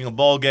 for making a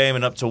bowl game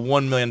and up to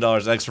 $1 million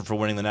extra for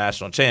winning the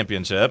national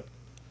championship.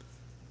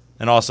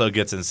 And also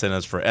gets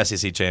incentives for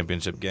SEC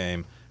championship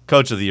game,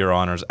 Coach of the Year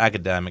honors,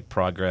 academic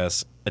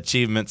progress,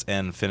 achievements,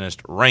 and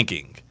finished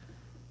ranking.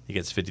 He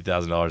gets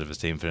 $50,000 if his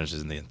team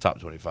finishes in the top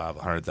 25,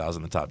 $100,000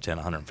 in the top 10,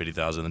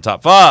 $150,000 in the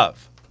top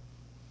 5.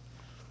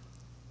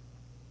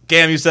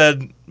 Cam, you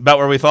said about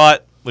where we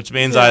thought, which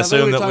means I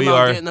assume that we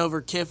are getting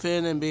over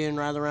Kiffin and being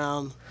right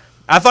around.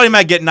 I thought he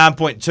might get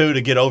 9.2 to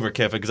get over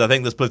Kiffin because I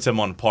think this puts him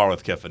on par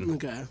with Kiffin.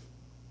 Okay.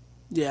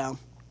 Yeah.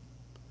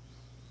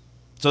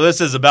 So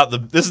this is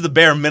the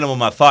bare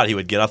minimum I thought he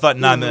would get. I thought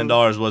 $9 million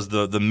was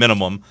the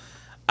minimum.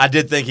 I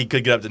did think he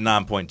could get up to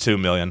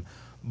 $9.2 million,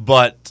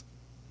 but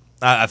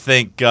I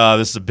think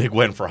this is a big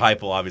win for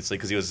Heupel, obviously,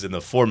 because he was in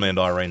the $4 million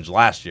range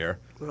last year.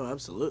 Oh,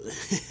 absolutely.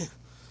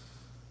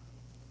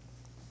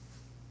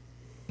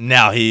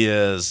 Now he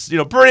is,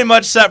 pretty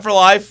much set for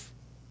life.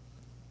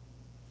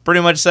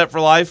 Pretty much set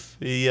for life.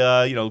 He,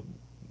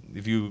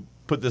 if you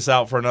put this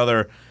out for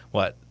another,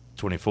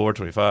 24,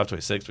 25,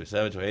 26,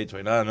 27, 28,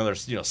 29, another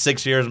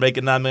 6 years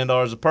making $9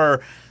 million a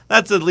per.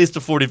 That's at least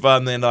a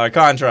 $45 million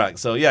contract.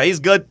 So, yeah,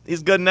 he's good.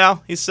 He's good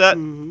now. He's set.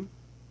 Mm-hmm.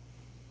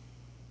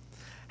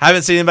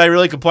 Haven't seen anybody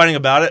really complaining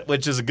about it,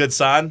 which is a good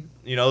sign,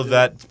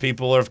 that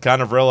people have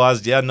kind of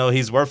realized,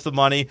 he's worth the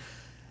money.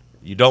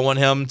 You don't want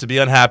him to be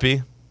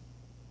unhappy.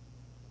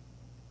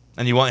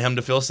 And you want him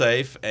to feel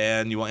safe,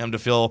 and you want him to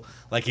feel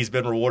like he's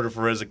been rewarded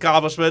for his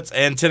accomplishments.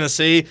 And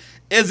Tennessee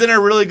is in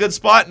a really good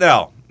spot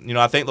now.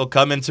 I think they'll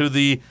come into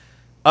the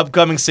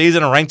upcoming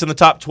season ranked in the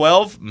top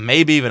 12,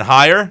 maybe even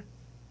higher.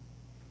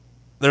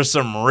 There's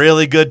some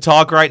really good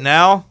talk right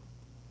now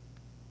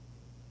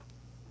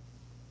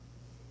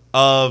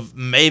of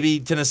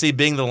maybe Tennessee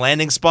being the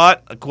landing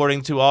spot,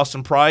 according to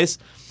Austin Price,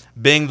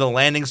 being the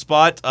landing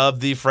spot of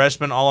the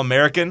freshman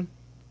All-American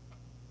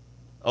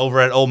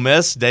over at Ole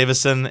Miss,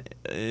 Davison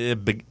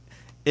Igbeninsu.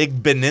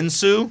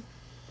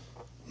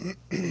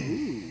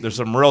 There's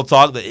some real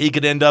talk that he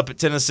could end up at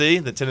Tennessee,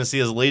 that Tennessee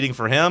is leading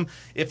for him.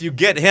 If you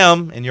get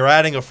him and you're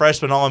adding a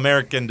freshman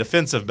All-American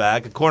defensive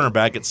back, a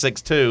cornerback at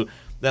 6'2",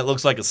 that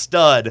looks like a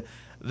stud,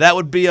 that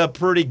would be a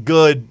pretty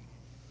good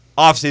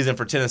offseason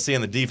for Tennessee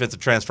in the defensive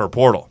transfer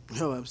portal.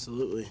 Oh,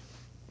 absolutely.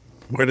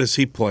 Where does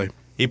he play?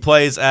 He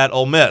plays at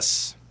Ole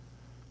Miss.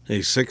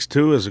 He's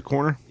 6'2" as a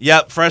corner?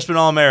 Yep, freshman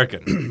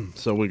All-American.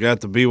 So we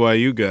got the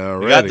BYU guy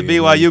already. We got the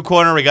BYU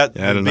corner. We got the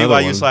BYU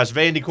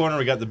BYU/Vandy corner.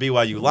 We got the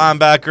BYU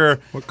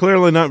linebacker. We're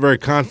clearly not very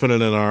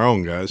confident in our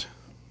own guys.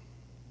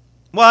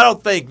 Well, I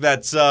don't think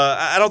that's.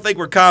 I don't think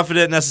we're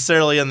confident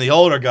necessarily in the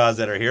older guys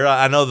that are here.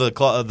 I know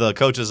the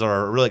coaches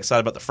are really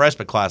excited about the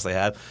freshman class they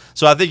have.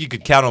 So I think you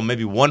could count on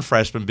maybe one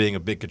freshman being a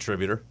big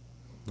contributor.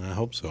 I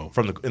hope so.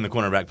 In the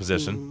cornerback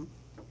position. Mm-hmm.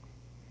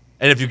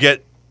 And if you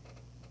get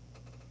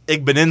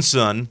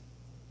Igbeninsun,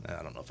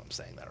 I don't know if I'm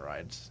saying that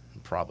right.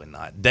 Probably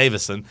not.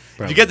 Davison.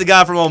 Probably. If you get the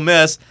guy from Ole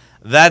Miss,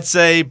 that's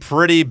a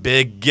pretty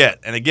big get.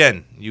 And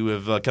again, you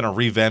have kind of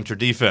revamped your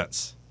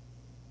defense.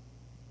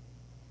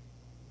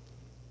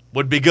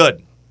 Would be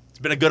good. It's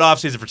been a good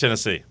offseason for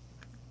Tennessee.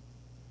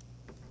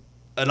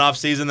 An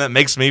offseason that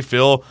makes me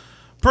feel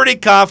pretty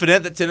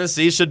confident that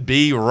Tennessee should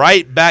be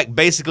right back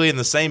basically in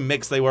the same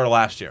mix they were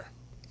last year.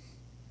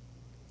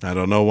 I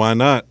don't know why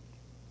not.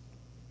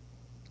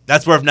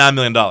 That's worth $9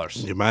 million.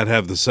 You might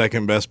have the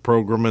second best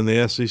program in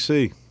the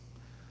SEC.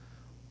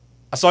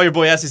 I saw your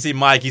boy SEC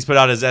Mike. He's put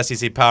out his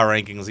SEC power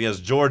rankings. He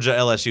has Georgia,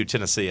 LSU,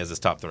 Tennessee as his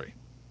top 3.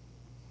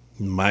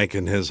 Mike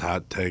and his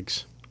hot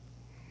takes.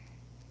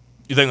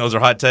 You think those are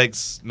hot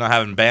takes? Not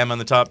having Bama in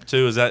the top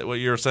 2? Is that what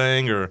you're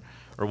saying, or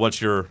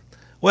what's your?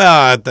 Well,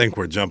 I think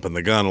we're jumping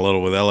the gun a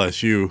little with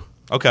LSU.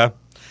 Okay.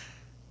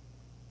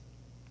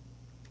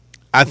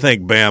 I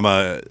think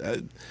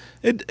Bama.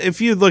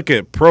 If you look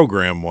at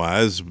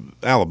program-wise,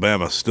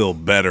 Alabama's still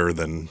better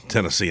than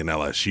Tennessee and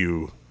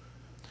LSU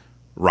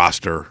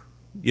roster,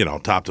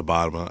 top to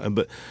bottom.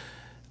 But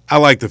I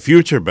like the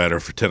future better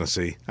for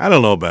Tennessee. I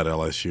don't know about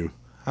LSU.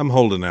 I'm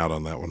holding out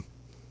on that one.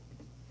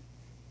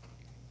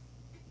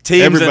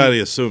 Everybody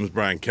assumes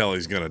Brian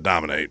Kelly's going to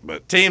dominate,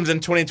 but teams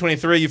in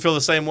 2023, you feel the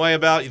same way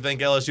about? You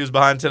think LSU's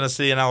behind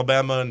Tennessee and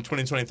Alabama in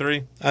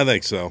 2023? I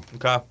think so.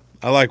 Okay.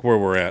 I like where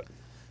we're at.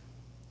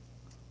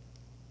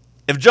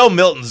 If Joe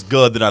Milton's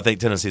good, then I think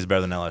Tennessee's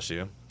better than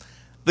LSU.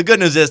 The good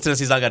news is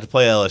Tennessee's not got to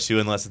play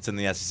LSU unless it's in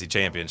the SEC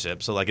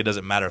championship, so it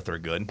doesn't matter if they're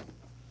good.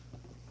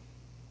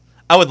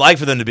 I would like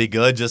for them to be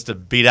good, just to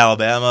beat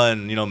Alabama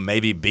and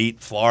maybe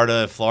beat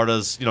Florida. If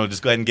Florida's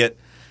just go ahead and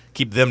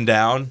keep them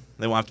down.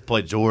 They won't have to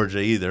play Georgia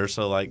either,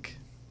 so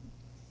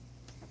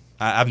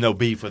I have no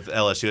beef with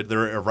LSU.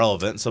 They're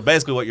irrelevant. So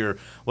basically,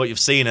 what you've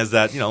seen is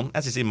that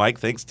SEC Mike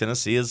thinks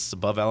Tennessee is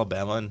above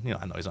Alabama, and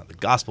I know he's not the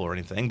gospel or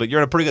anything, but you're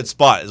in a pretty good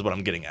spot, is what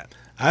I'm getting at.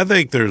 I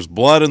think there's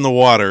blood in the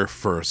water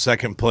for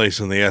second place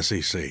in the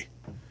SEC,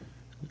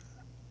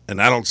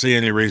 and I don't see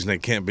any reason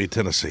it can't be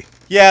Tennessee.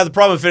 Yeah, the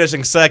problem with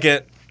finishing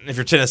second, if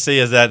you're Tennessee,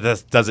 is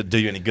that doesn't do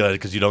you any good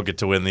because you don't get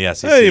to win the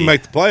SEC. Hey, you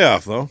make the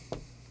playoff though.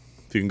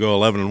 If you can go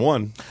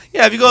 11-1.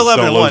 Yeah, if you go 11-1,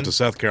 don't lose to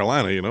South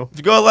Carolina. If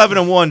you go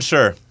 11-1,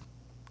 sure.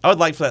 I would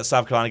like for that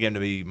South Carolina game to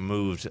be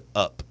moved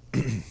up.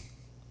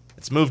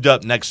 It's moved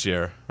up next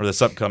year or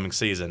this upcoming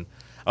season.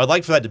 I would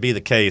like for that to be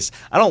the case.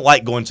 I don't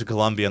like going to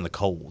Columbia in the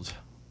cold.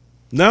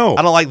 No,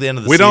 I don't like the end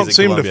of the we season. don't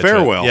seem Columbia to fare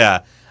trip. well.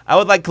 Yeah, I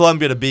would like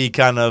Columbia to be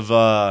kind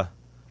of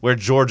where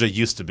Georgia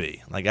used to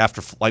be, like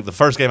the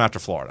first game after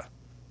Florida.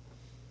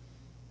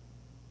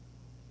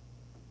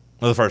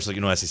 Well, the first,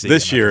 SEC.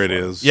 This year it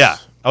is. Yeah,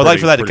 I would like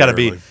for that to kind of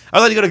early. be.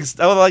 I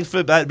would like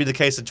for that to be the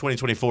case in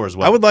 2024 as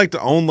well. I would like to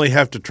only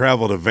have to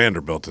travel to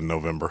Vanderbilt in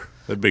November.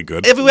 That'd be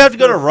good. If we have to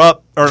go to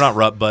Rupp, or not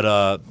Rupp,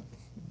 but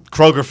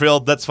Kroger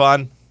Field, that's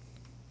fine.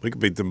 We could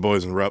beat them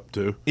boys in Rupp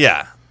too.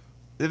 Yeah,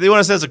 if you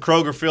want to send us to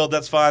Kroger Field,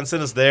 that's fine.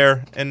 Send us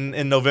there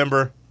in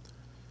November.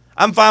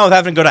 I'm fine with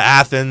having to go to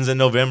Athens in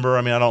November.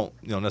 I mean, I don't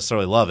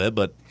necessarily love it,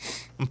 but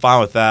I'm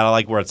fine with that. I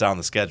like where it's out on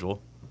the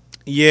schedule.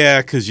 Yeah,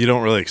 because you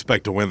don't really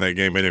expect to win that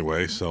game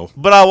anyway. So,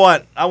 But I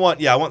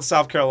want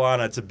South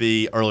Carolina to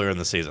be earlier in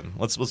the season.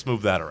 Let's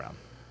move that around.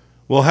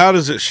 well, how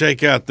does it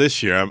shake out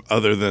this year?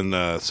 Other than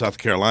South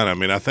Carolina, I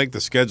mean, I think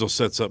the schedule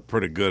sets up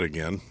pretty good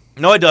again.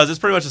 No, it does. It's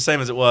pretty much the same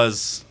as it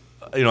was,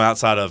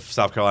 outside of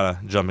South Carolina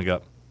jumping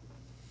up.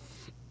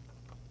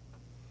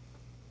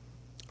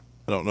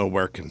 I don't know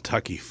where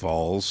Kentucky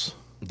falls.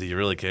 Do you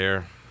really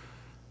care?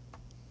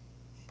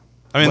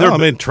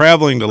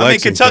 Traveling to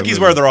Lexington. Kentucky's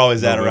where they're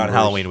always at around November.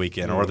 Halloween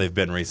weekend, or they've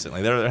been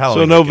recently. They're So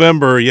Halloween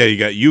November, yeah, you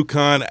got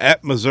UConn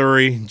at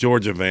Missouri,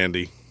 Georgia,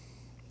 Vandy.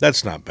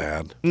 That's not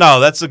bad. No,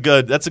 that's a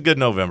good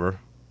November.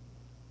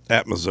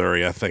 At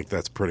Missouri, I think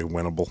that's pretty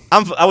winnable.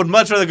 I would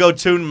much rather go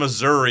to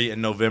Missouri in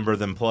November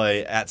than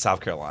play at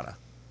South Carolina.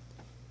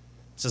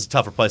 It's just a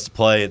tougher place to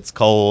play. It's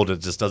cold.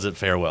 It just doesn't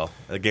fare well.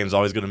 The game's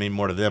always going to mean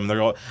more to them.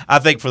 I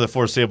think for the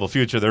foreseeable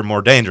future, they're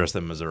more dangerous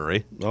than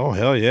Missouri. Oh,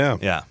 hell yeah.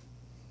 Yeah.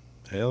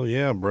 Hell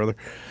yeah, brother.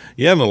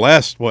 Yeah, in the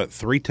last,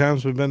 3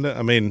 times we've been there?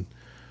 I mean,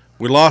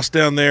 we lost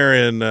down there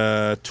in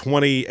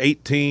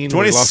 2018.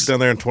 We lost down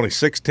there in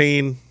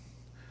 2016.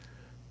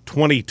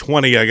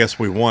 2020, I guess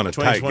we won a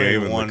tight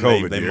game in the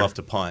COVID They year. muffed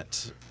a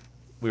punt.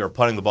 We were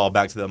punting the ball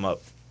back to them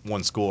up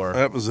one score.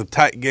 That was a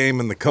tight game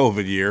in the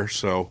COVID year,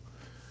 so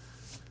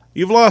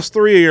you've lost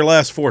 3 of your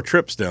last 4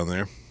 trips down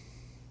there.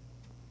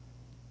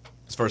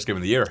 It's first game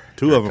of the year.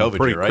 2 of them COVID were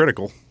pretty year, right?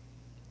 critical.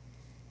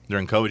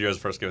 During COVID year, it was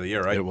the first game of the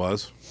year, right? It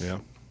was, yeah.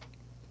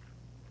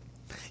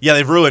 Yeah,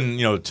 they've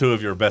ruined 2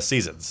 of your best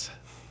seasons.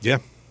 Yeah,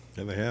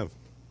 they have.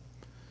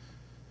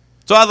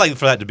 So I'd like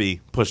for that to be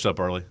pushed up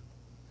early.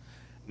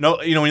 No,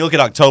 when you look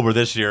at October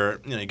this year,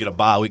 you get a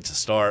bye week to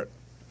start.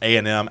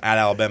 A&M at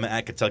Alabama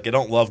at Kentucky. I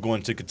don't love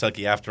going to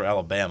Kentucky after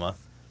Alabama.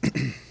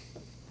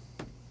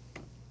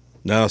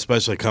 No,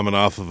 especially coming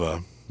off of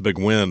a big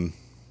win.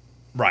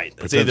 Right.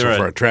 It's Potential either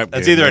for a trap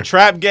It's game either there. a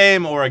trap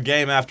game or a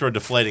game after a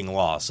deflating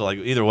loss. So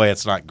either way,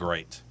 it's not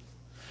great.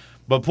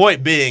 But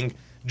point being,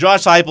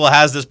 Josh Heupel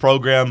has this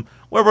program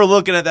where we're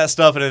looking at that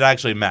stuff and it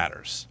actually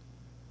matters.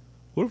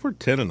 What if we're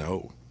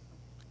 10-0?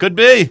 Could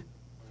be.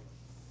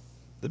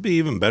 That'd be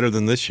even better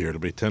than this year to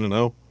be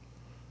 10-0.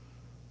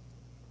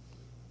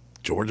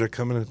 Georgia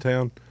coming to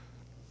town.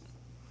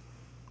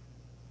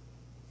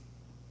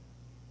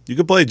 You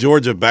could play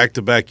Georgia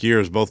back-to-back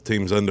years, both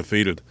teams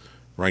undefeated,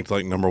 ranked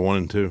like number 1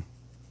 and 2.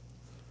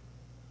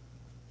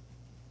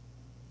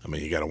 I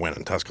mean, you got to win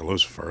in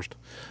Tuscaloosa first.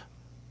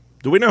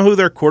 Do we know who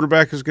their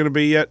quarterback is going to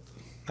be yet?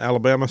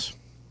 Alabama's?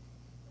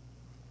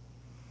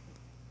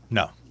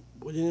 No.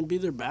 Wouldn't it be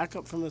their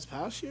backup from this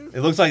past year? It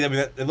looks like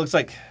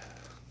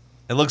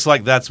it looks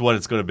like that's what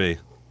it's going to be.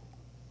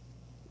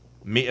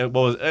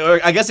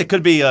 I guess it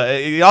could be.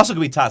 It also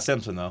could be Todd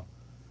Simpson though.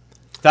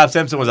 Todd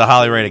Simpson was a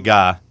highly rated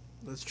guy.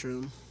 That's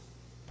true.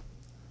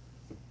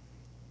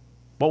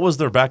 What was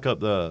their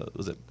backup?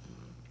 Was it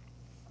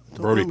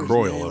Brody remember his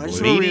Croyle, name. I I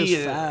just believe. remember he was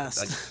Meade,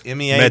 fast.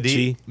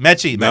 M-E-A-D?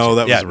 Mechie. No,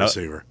 that was Yeah, a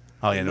receiver.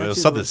 Oh yeah, no, it was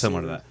Mechie's something receiver.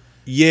 similar to that.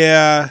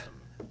 Yeah.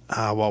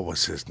 What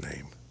was his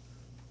name?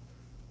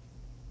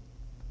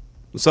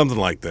 Something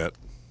like that.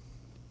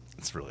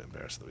 It's really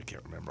embarrassing that we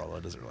can't remember. Although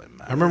it doesn't really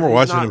matter. I remember He's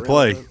watching not him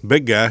play. relevant.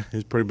 Big guy.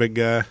 He's a pretty big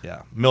guy.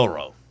 Yeah,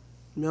 Milrow.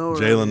 Milrow,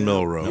 Jalen yeah.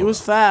 Milrow. He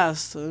was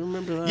fast. I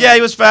remember that. Yeah,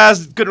 he was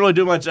fast. Couldn't really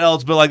do much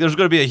else. But there's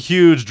going to be a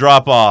huge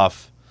drop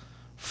off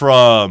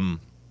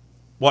from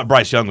what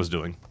Bryce Young was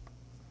doing.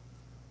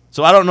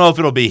 So I don't know if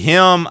it'll be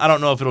him. I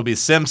don't know if it'll be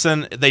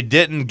Simpson. They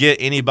didn't get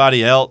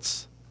anybody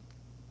else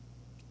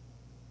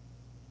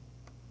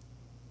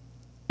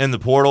in the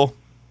portal.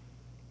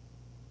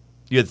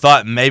 You had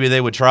thought maybe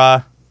they would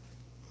try.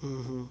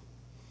 Mm-hmm.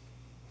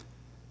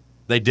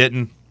 They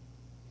didn't.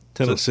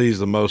 Tennessee's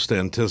the most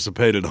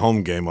anticipated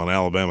home game on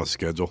Alabama's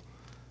schedule.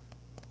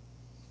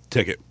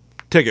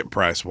 ticket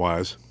price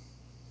wise.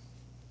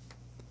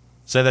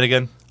 Say that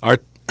again. Our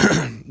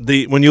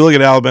when you look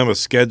at Alabama's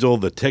schedule,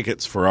 the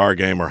tickets for our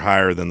game are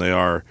higher than they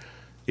are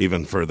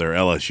even for their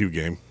LSU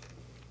game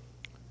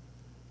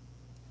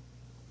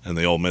and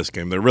the Ole Miss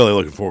game. They're really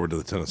looking forward to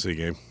the Tennessee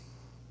game.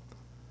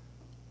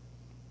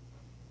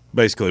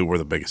 Basically, we're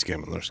the biggest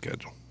game on their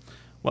schedule.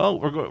 Well,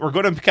 we're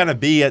going to kind of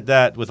be at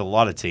that with a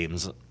lot of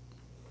teams.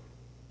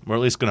 We're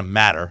at least going to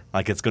matter.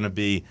 Like it's going to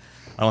be,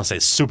 I don't want to say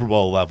Super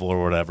Bowl level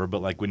or whatever,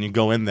 but like when you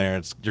go in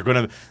there, you're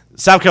going to.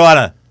 South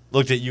Carolina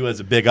looked at you as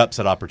a big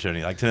upset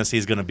opportunity. Like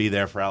Tennessee's going to be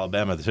there for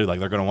Alabama too. Like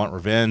they're going to want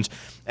revenge,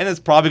 and it's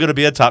probably going to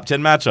be a top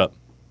 10 matchup.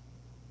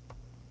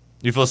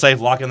 You feel safe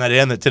locking that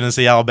in that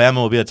Tennessee Alabama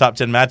will be a top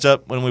 10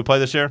 matchup when we play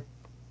this year?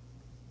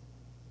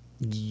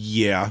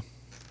 Yeah,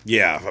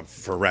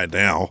 for right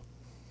now,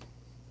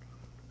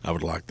 I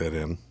would lock that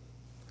in.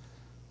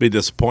 Be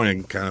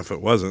disappointing kind of if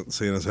it wasn't,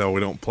 seeing as how we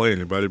don't play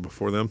anybody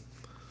before them.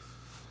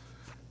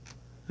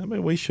 I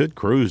mean, we should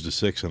cruise to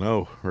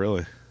 6-0,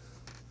 really.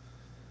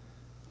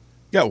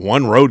 You got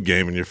one road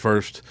game in your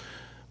first.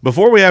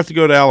 Before we have to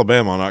go to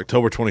Alabama on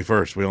October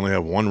 21st, we only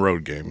have one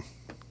road game,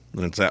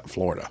 and it's at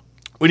Florida.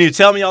 When you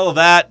tell me all of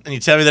that, and you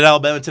tell me that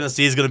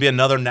Alabama-Tennessee is going to be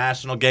another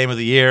national game of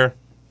the year,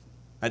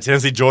 that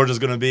Tennessee-Georgia is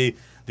going to be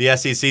the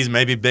SEC's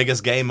maybe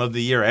biggest game of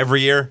the year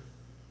every year,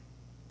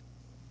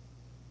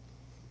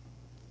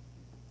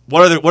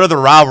 what other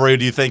rivalry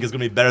do you think is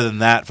going to be better than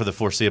that for the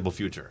foreseeable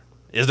future?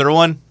 Is there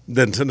one?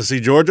 Then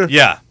Tennessee-Georgia?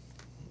 Yeah.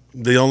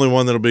 The only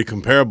one that'll be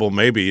comparable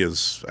maybe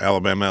is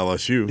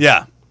Alabama-LSU.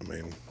 Yeah. I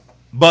mean,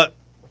 but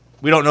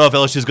we don't know if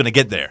LSU is going to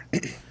get there.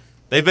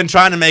 They've been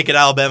trying to make it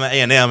Alabama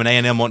A&M, and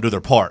A&M won't do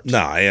their part. no,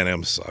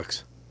 A&M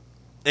sucks.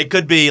 It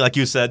could be, like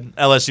you said,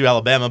 LSU,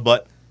 Alabama,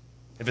 but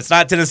if it's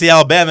not Tennessee,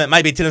 Alabama, it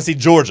might be Tennessee,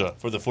 Georgia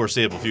for the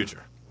foreseeable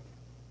future.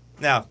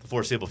 Now, the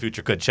foreseeable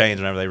future could change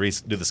whenever they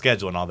redo the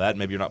schedule and all that.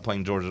 Maybe you're not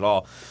playing Georgia at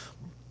all.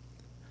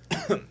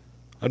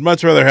 I'd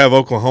much rather have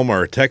Oklahoma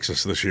or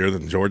Texas this year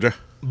than Georgia.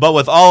 But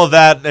with all of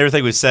that,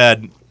 everything we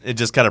said, it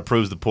just kind of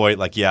proves the point.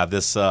 Like, yeah,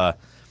 this $9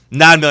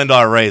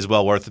 million raise is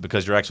well worth it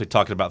because you're actually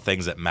talking about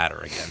things that matter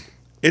again.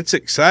 It's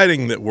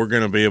exciting that we're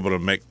going to be able to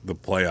make the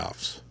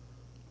playoffs.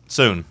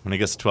 Soon, when he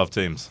gets to 12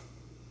 teams.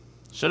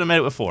 Should have made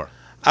it with 4.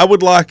 I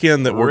would lock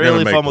in that we're going to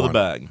Really make fumble the one.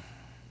 bag.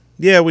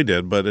 Yeah, we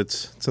did, but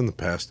it's in the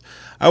past.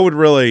 I would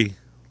really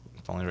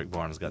If only Rick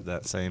Barnes got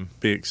that same.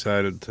 be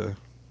excited to.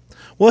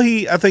 Well,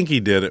 I think he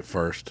did at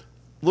first.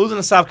 Losing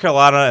to South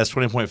Carolina as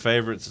 20-point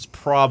favorites is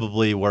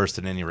probably worse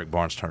than any Rick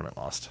Barnes tournament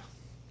loss.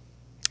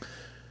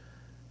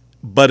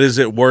 But is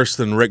it worse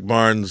than Rick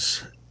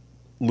Barnes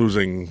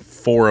losing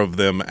 4 of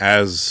them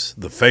as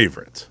the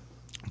favorite?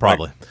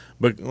 Probably.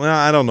 But well,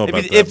 I don't know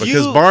about If that because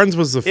you- Barnes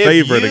was the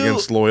favorite you-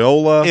 against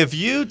Loyola. If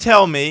you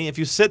tell me, if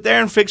you sit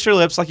there and fix your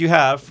lips like you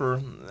have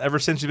for ever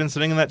since you've been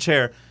sitting in that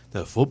chair,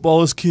 that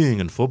football is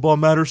king and football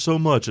matters so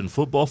much and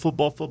football,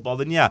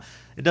 then yeah,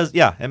 it does.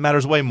 Yeah, it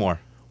matters way more.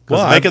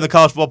 Because Well, making the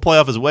college football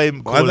playoff is way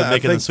cooler than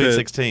making the think Sweet that-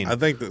 16 I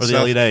think that or the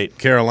South Elite 8.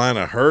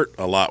 Carolina hurt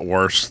a lot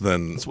worse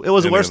than It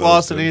was a any worse of those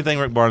loss than did. anything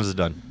Rick Barnes has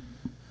done.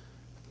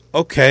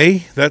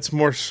 Okay, that's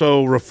more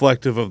so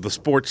reflective of the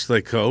sports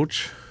they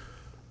coach.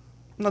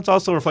 And that's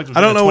also reflective.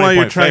 I don't know why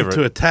you're trying favorite.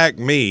 to attack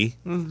me.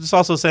 It's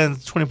also saying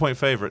 20-point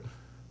favorite.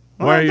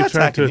 Why are I'm you not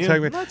trying to attacking attack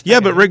you. me? I'm not Yeah,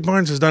 attacking but you. Rick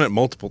Barnes has done it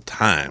multiple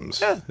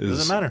times. Yeah,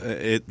 doesn't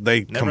matter.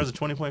 They Never as a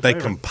 20-point They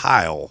favorite.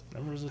 compile.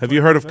 Never as a Have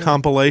you heard of 20-point favorite.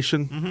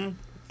 compilation?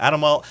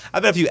 Adam, well, I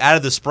bet if you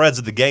added the spreads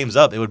of the games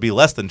up, it would be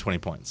less than 20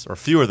 points or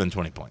fewer than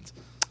 20 points.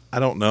 I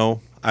don't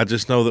know. I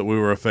just know that we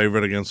were a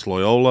favorite against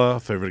Loyola, a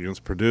favorite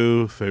against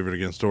Purdue, favorite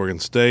against Oregon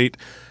State,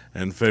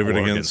 and favorite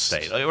Oregon against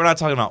State. We're not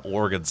talking about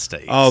Oregon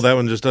State. Oh, that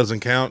one just doesn't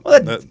count.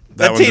 Well, that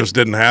that one team- just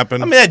didn't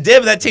happen. I mean, that did,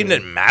 but that team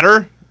didn't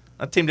matter.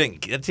 That team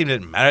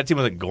didn't matter. That team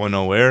wasn't going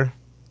nowhere.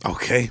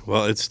 Okay,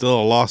 well, it's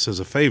still a loss as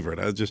a favorite.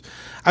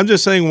 I'm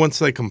just saying once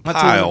they That team wasn't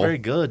compile, very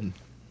good.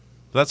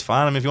 But that's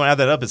fine. I mean, if you want to add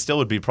that up, it still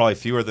would be probably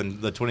fewer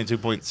than the 22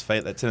 points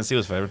that Tennessee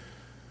was favored.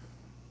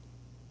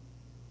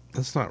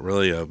 that's not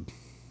really a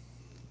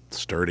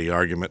sturdy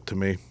argument to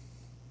me.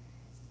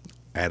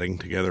 Adding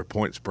together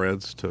point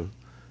spreads to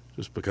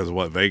just because of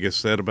what Vegas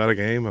said about a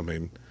game. I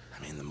mean,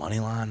 the money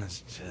line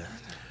is.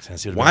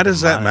 Tennessee would've why been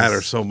does that minus-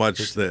 matter so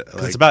much? That 'cause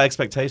like, it's about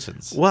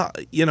expectations. well,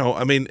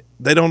 I mean,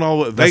 they don't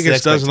always. That's the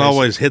Vegas doesn't expectation.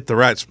 always hit the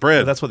right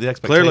spread. But that's what the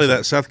expectation Clearly, is.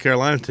 that South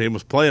Carolina team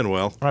was playing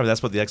well. Right, but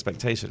that's what the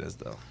expectation is,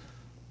 though.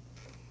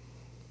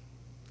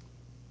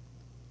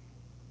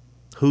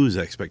 Whose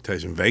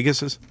expectation?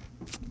 Vegas's?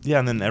 Yeah,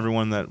 and then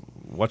everyone that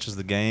watches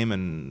the game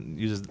and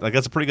uses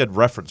that's a pretty good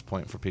reference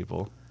point for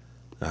people.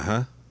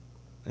 Uh-huh.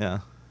 Yeah.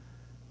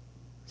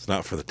 It's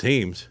not for the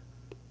teams.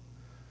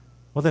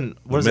 Well, then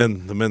what is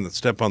it? The men that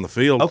step on the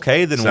field.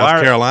 Okay, then South why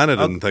are- Carolina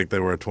didn't think they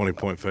were a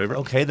 20-point favorite.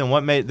 Okay, then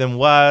what made? Then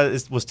why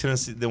was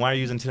Tennessee? Then why are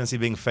you using Tennessee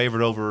being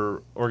favored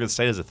over Oregon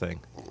State as a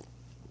thing?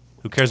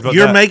 Who cares about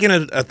You're that? making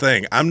it a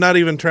thing. I'm not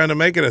even trying to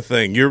make it a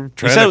thing. You're You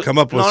trying said- to come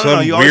up with no,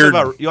 some you always weird,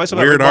 talk about Rick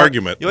weird Barnes-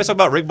 argument. You always talk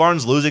about Rick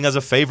Barnes losing as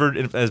a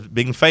favored, as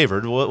being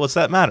favored. What's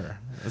that matter?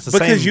 It's the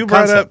Because same you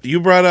brought concept.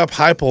 up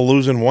Heupel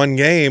losing one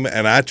game,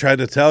 and I tried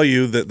to tell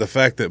you that the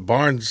fact that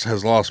Barnes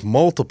has lost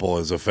multiple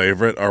as a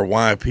favorite are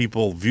why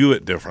people view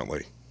it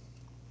differently.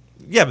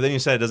 Yeah, but then you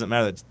said it doesn't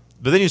matter.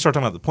 But then you start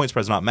talking about the point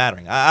spreads not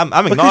mattering. I'm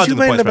Because acknowledging you the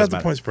made point it about spreads the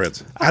matter. point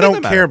spreads. I I think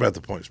don't they care matter. about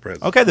the point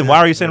spreads. Okay, then why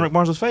are you saying Rick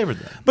Barnes was favored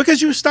then?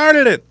 Because you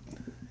started it.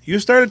 You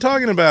started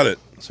talking about it.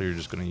 So you're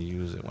just going to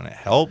use it when it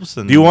helps?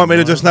 And Do you want me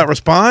to just not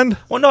respond?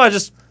 Well, no,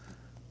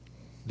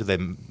 do they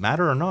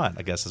matter or not,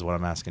 I guess is what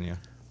I'm asking you.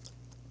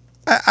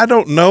 I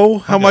don't know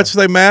how Okay. much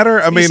they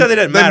matter. I mean, said they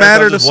didn't they matter, so I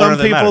matter was to just some wondering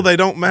if they people. matter. They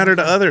don't matter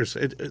to others.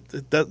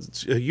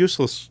 That's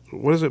useless.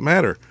 What does it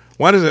matter?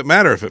 Why does it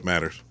matter if it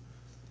matters?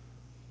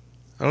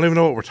 I don't even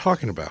know what we're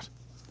talking about.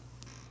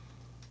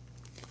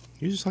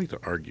 You just like to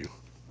argue.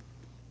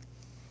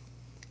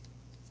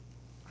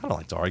 I don't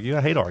like to argue.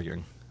 I hate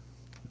arguing.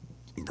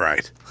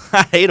 Right.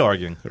 I hate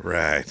arguing.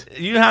 Right.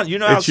 You know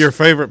how It's your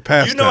favorite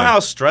pastime. You know how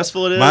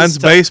stressful it is. Mine's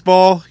to,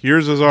 baseball.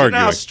 Yours is You know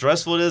arguing. how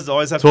stressful it is to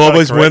always have To to try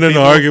always correct win an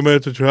people?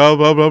 argument. To try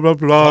blah blah blah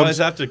blah. Always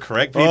have to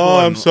correct people. Oh,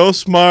 I'm and, so and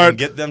smart.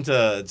 get them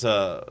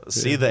to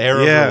see the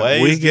error Yeah, of their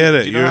ways. we get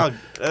it. Do you know how,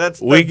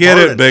 that's We the get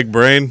it, burden. big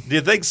brain. Do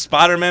you think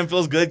Spider-Man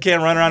feels good?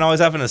 Can't run around always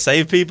having to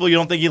save people. You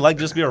don't think he'd like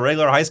just be a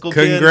regular high school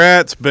kid?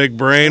 Congrats, big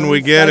brain.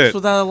 We get Thanks it. for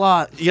that a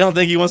lot. You don't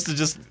think he wants to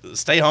just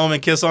stay home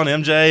and kiss on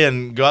MJ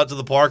and go out to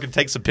the park and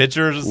take some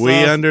pictures and We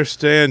stuff?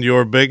 understand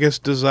your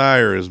biggest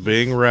desire is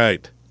being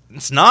right.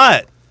 It's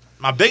not.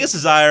 My biggest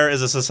desire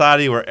is a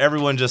society where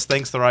everyone just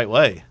thinks the right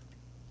way.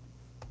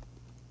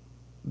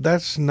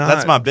 That's not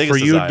That's my biggest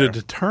for you desire. to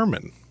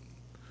determine.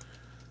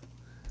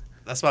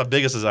 That's my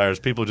biggest desire is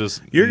people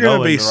just You're going to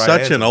knowing be the right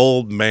such answer. an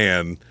old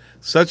man,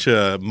 such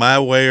a my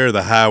way or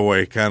the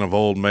highway kind of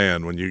old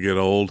man when you get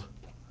old.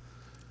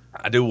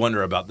 I do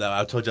wonder about that.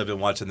 I told you I've been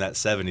watching that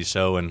 70s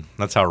show, and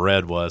that's how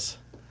Red was.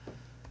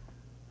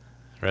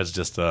 Red's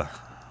just a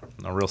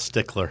real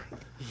stickler.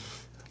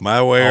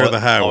 My way or the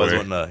Always highway.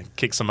 wanting to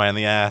kick somebody in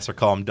the ass or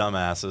call them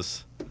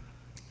dumbasses.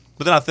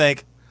 But then I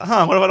think, what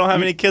if I don't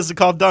have any kids to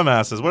call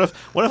dumbasses? What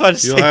if I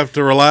just You'll have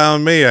to rely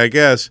on me, I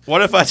guess.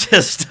 what if I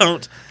just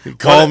don't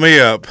Call me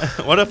up.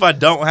 What if I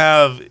don't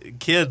have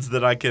kids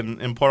that I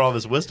can impart all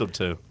this wisdom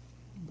to?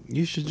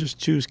 You should just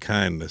choose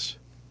kindness.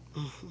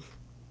 I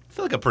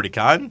feel like I'm pretty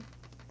kind.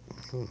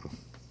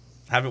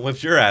 Haven't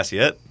whipped your ass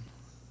yet.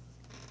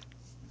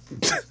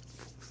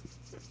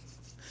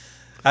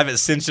 I haven't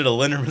sent you to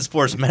Linderman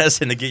Sports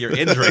Medicine to get your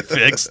injury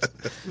fixed.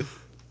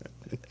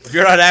 If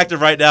you're not active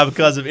right now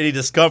because of any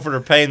discomfort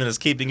or pain that is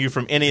keeping you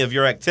from any of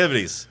your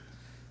activities,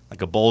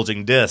 like a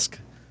bulging disc,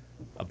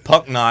 a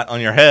punk knot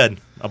on your head,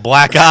 a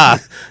black eye,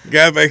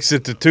 Guy makes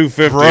it to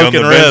 250 on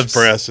Broken the bench ribs.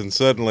 press, and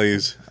suddenly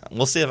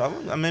we'll see if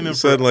I'm aiming for.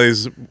 suddenly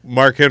he's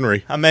Mark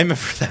Henry. I'm aiming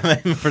for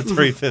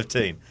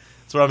 315.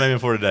 That's what I'm aiming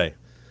for today.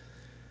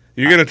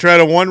 You're going to try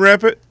to one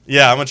rep it?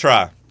 Yeah, I'm gonna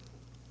try.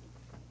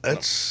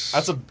 That's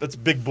That's a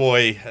big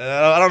boy.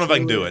 I don't know if I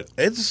can do it.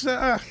 it's.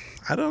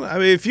 I don't know. I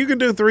mean, if you can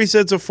do 3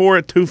 sets of 4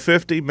 at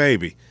 250,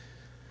 maybe.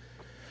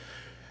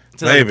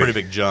 It's like a Maybe. pretty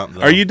big jump.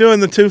 Though. Are you doing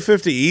the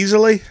 250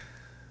 easily?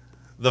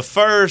 The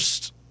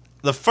first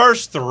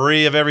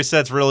 3 of every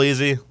set's real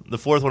easy. The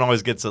fourth one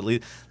always gets at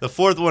least. The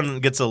fourth one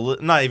gets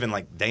not even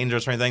like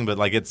dangerous or anything, but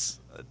like it's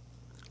A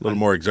little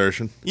more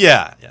exertion.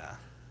 yeah.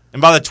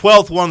 And by the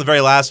 12th one, the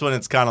very last one,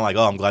 it's kind of like,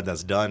 oh, I'm glad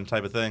that's done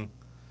type of thing.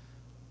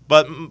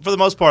 But for the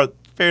most part,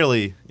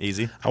 fairly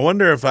easy. I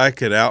wonder if I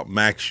could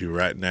outmax you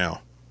right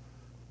now.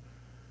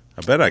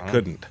 I bet I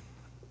couldn't.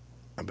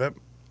 I bet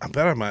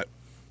I might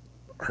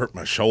hurt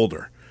my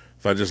shoulder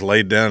if I just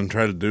laid down and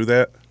tried to do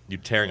that. You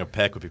tearing a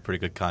pec would be pretty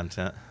good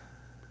content.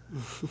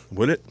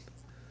 Would it?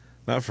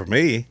 Not for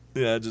me.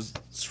 Yeah, it just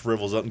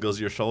shrivels up and goes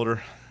to your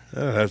shoulder.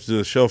 I'd have to do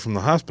the show from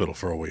the hospital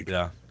for a week.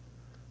 Yeah.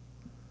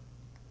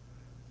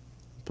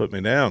 Put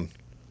me down.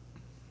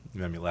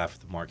 You made me laugh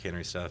at the Mark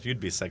Henry stuff. You'd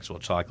be sexual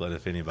chocolate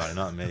if anybody,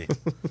 not me.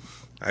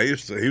 He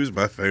was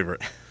my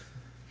favorite.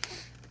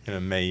 Him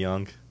and Mae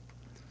Young.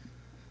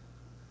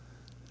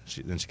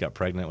 Then she got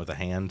pregnant with a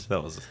hand.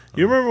 That was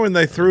You remember when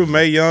they threw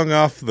Mae Young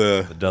off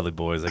the the? Dudley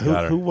Boys. They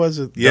got her. Who was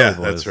it? Dudley Yeah,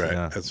 Boys, that's right.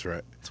 yeah. That's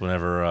right. It's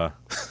whenever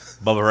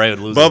Bubba Ray would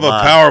lose his Bubba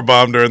mind. power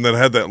bombed her and then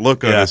had that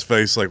look on Yeah. his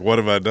face like, "What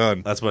have I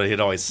done?" That's what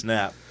he'd always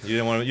snap. You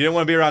didn't want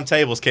to be around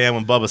tables, Cam,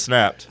 when Bubba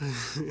snapped.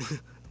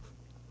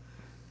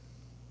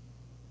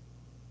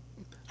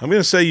 I'm going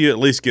to say you at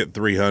least get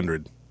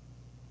 300.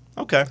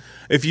 Okay.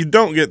 If you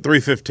don't get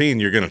 315,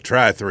 you're going to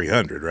try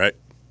 300, right?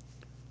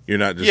 You're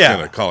not just Yeah.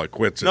 going to call it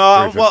quits at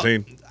No, well,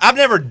 315. I've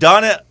never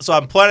done it, so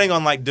I'm planning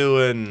on like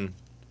doing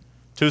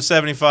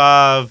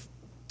 275,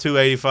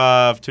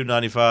 285,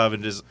 295,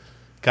 and just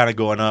kind of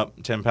going up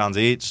 10 pounds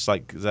each.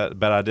 Like, is that a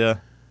bad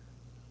idea?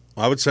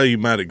 I would say you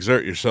might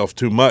exert yourself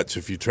too much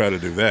if you try to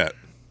do that.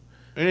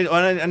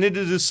 I need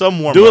to do some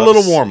warm-ups. Do a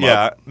little warm-up.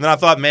 Yeah. And then I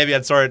thought maybe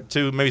I'd start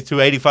at maybe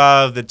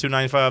 285, then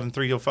 295, and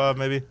 305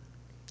 maybe.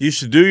 You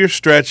should do your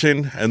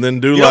stretching and then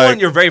do You don't like. want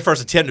your very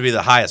first attempt to be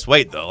the highest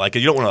weight, though. Like,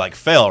 you don't want to, like,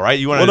 fail, right?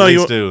 You want to well, no, at you,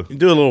 least do... you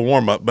do a little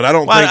warm up, but I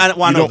don't Well, think I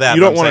know you don't, that,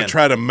 you but don't I'm want saying- to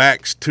try to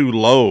max too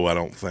low. I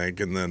don't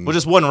think, and then Well,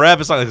 just one rep.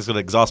 It's not like it's going to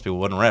exhaust people.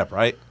 One rep,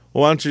 right?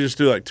 Well, why don't you just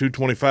do like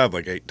 225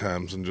 like 8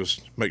 times and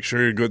just make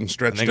sure you're good and And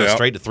stretched then go out.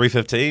 straight to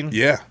 315.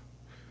 Yeah.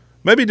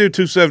 Maybe do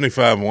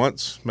 275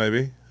 once,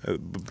 maybe.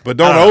 But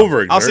don't I don't know.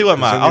 overexert. I'll see what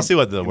 'cause then I'll see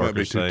what the you might be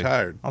workers too say.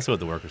 tired. I'll see what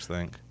the workers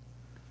think.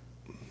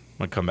 I'm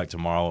gonna come back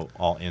tomorrow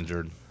all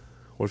injured.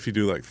 What if you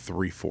do like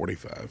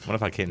 345? What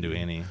if I can't do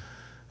any?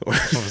 What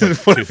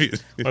if you,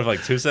 What if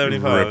like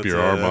 275? Rip your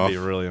arm That'd off. be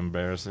really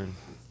embarrassing.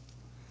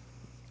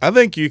 I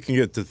think you can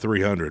get to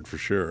 300 for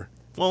sure.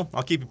 Well,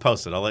 I'll keep you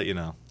posted. I'll let you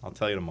know. I'll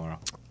tell you tomorrow.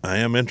 I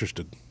am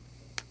interested.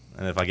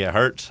 And if I get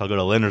hurt, I'll go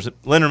to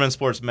Linderman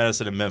Sports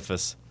Medicine in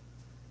Memphis.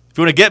 If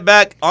you want to get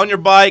back on your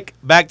bike,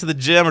 back to the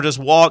gym, or just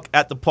walk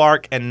at the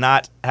park and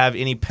not have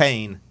any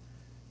pain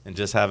and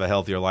just have a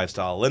healthier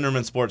lifestyle,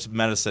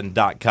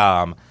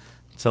 LindermanSportsMedicine.com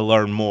to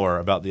learn more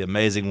about the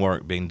amazing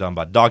work being done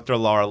by Dr.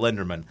 Laura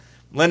Linderman.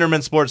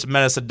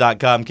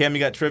 LindermanSportsMedicine.com. Cam, you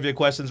got trivia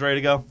questions ready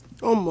to go?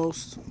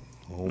 Almost.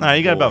 Oh, All right,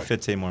 you got boy. about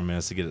 15 more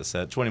minutes to get it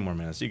set. 20 more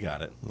minutes. You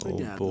got it. Oh,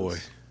 got boy.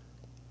 this.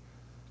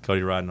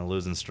 Cody riding a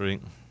losing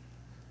streak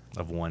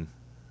of 1.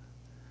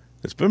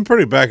 It's been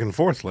pretty back and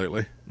forth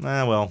lately.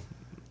 Well,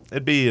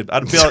 I'd be like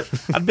on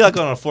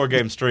a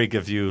 4-game streak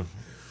if you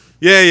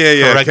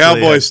Yeah. Correctly,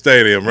 Cowboys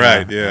Stadium,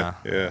 right. yeah.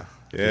 Yeah.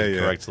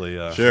 correctly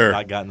Sure.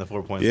 not gotten the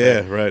 4 points.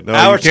 Yeah, right. No,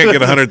 Hour you can't two-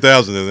 get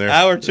 100,000 in there.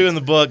 Hour 2 in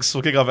the books.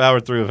 We'll kick off hour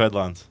 3 of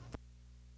headlines.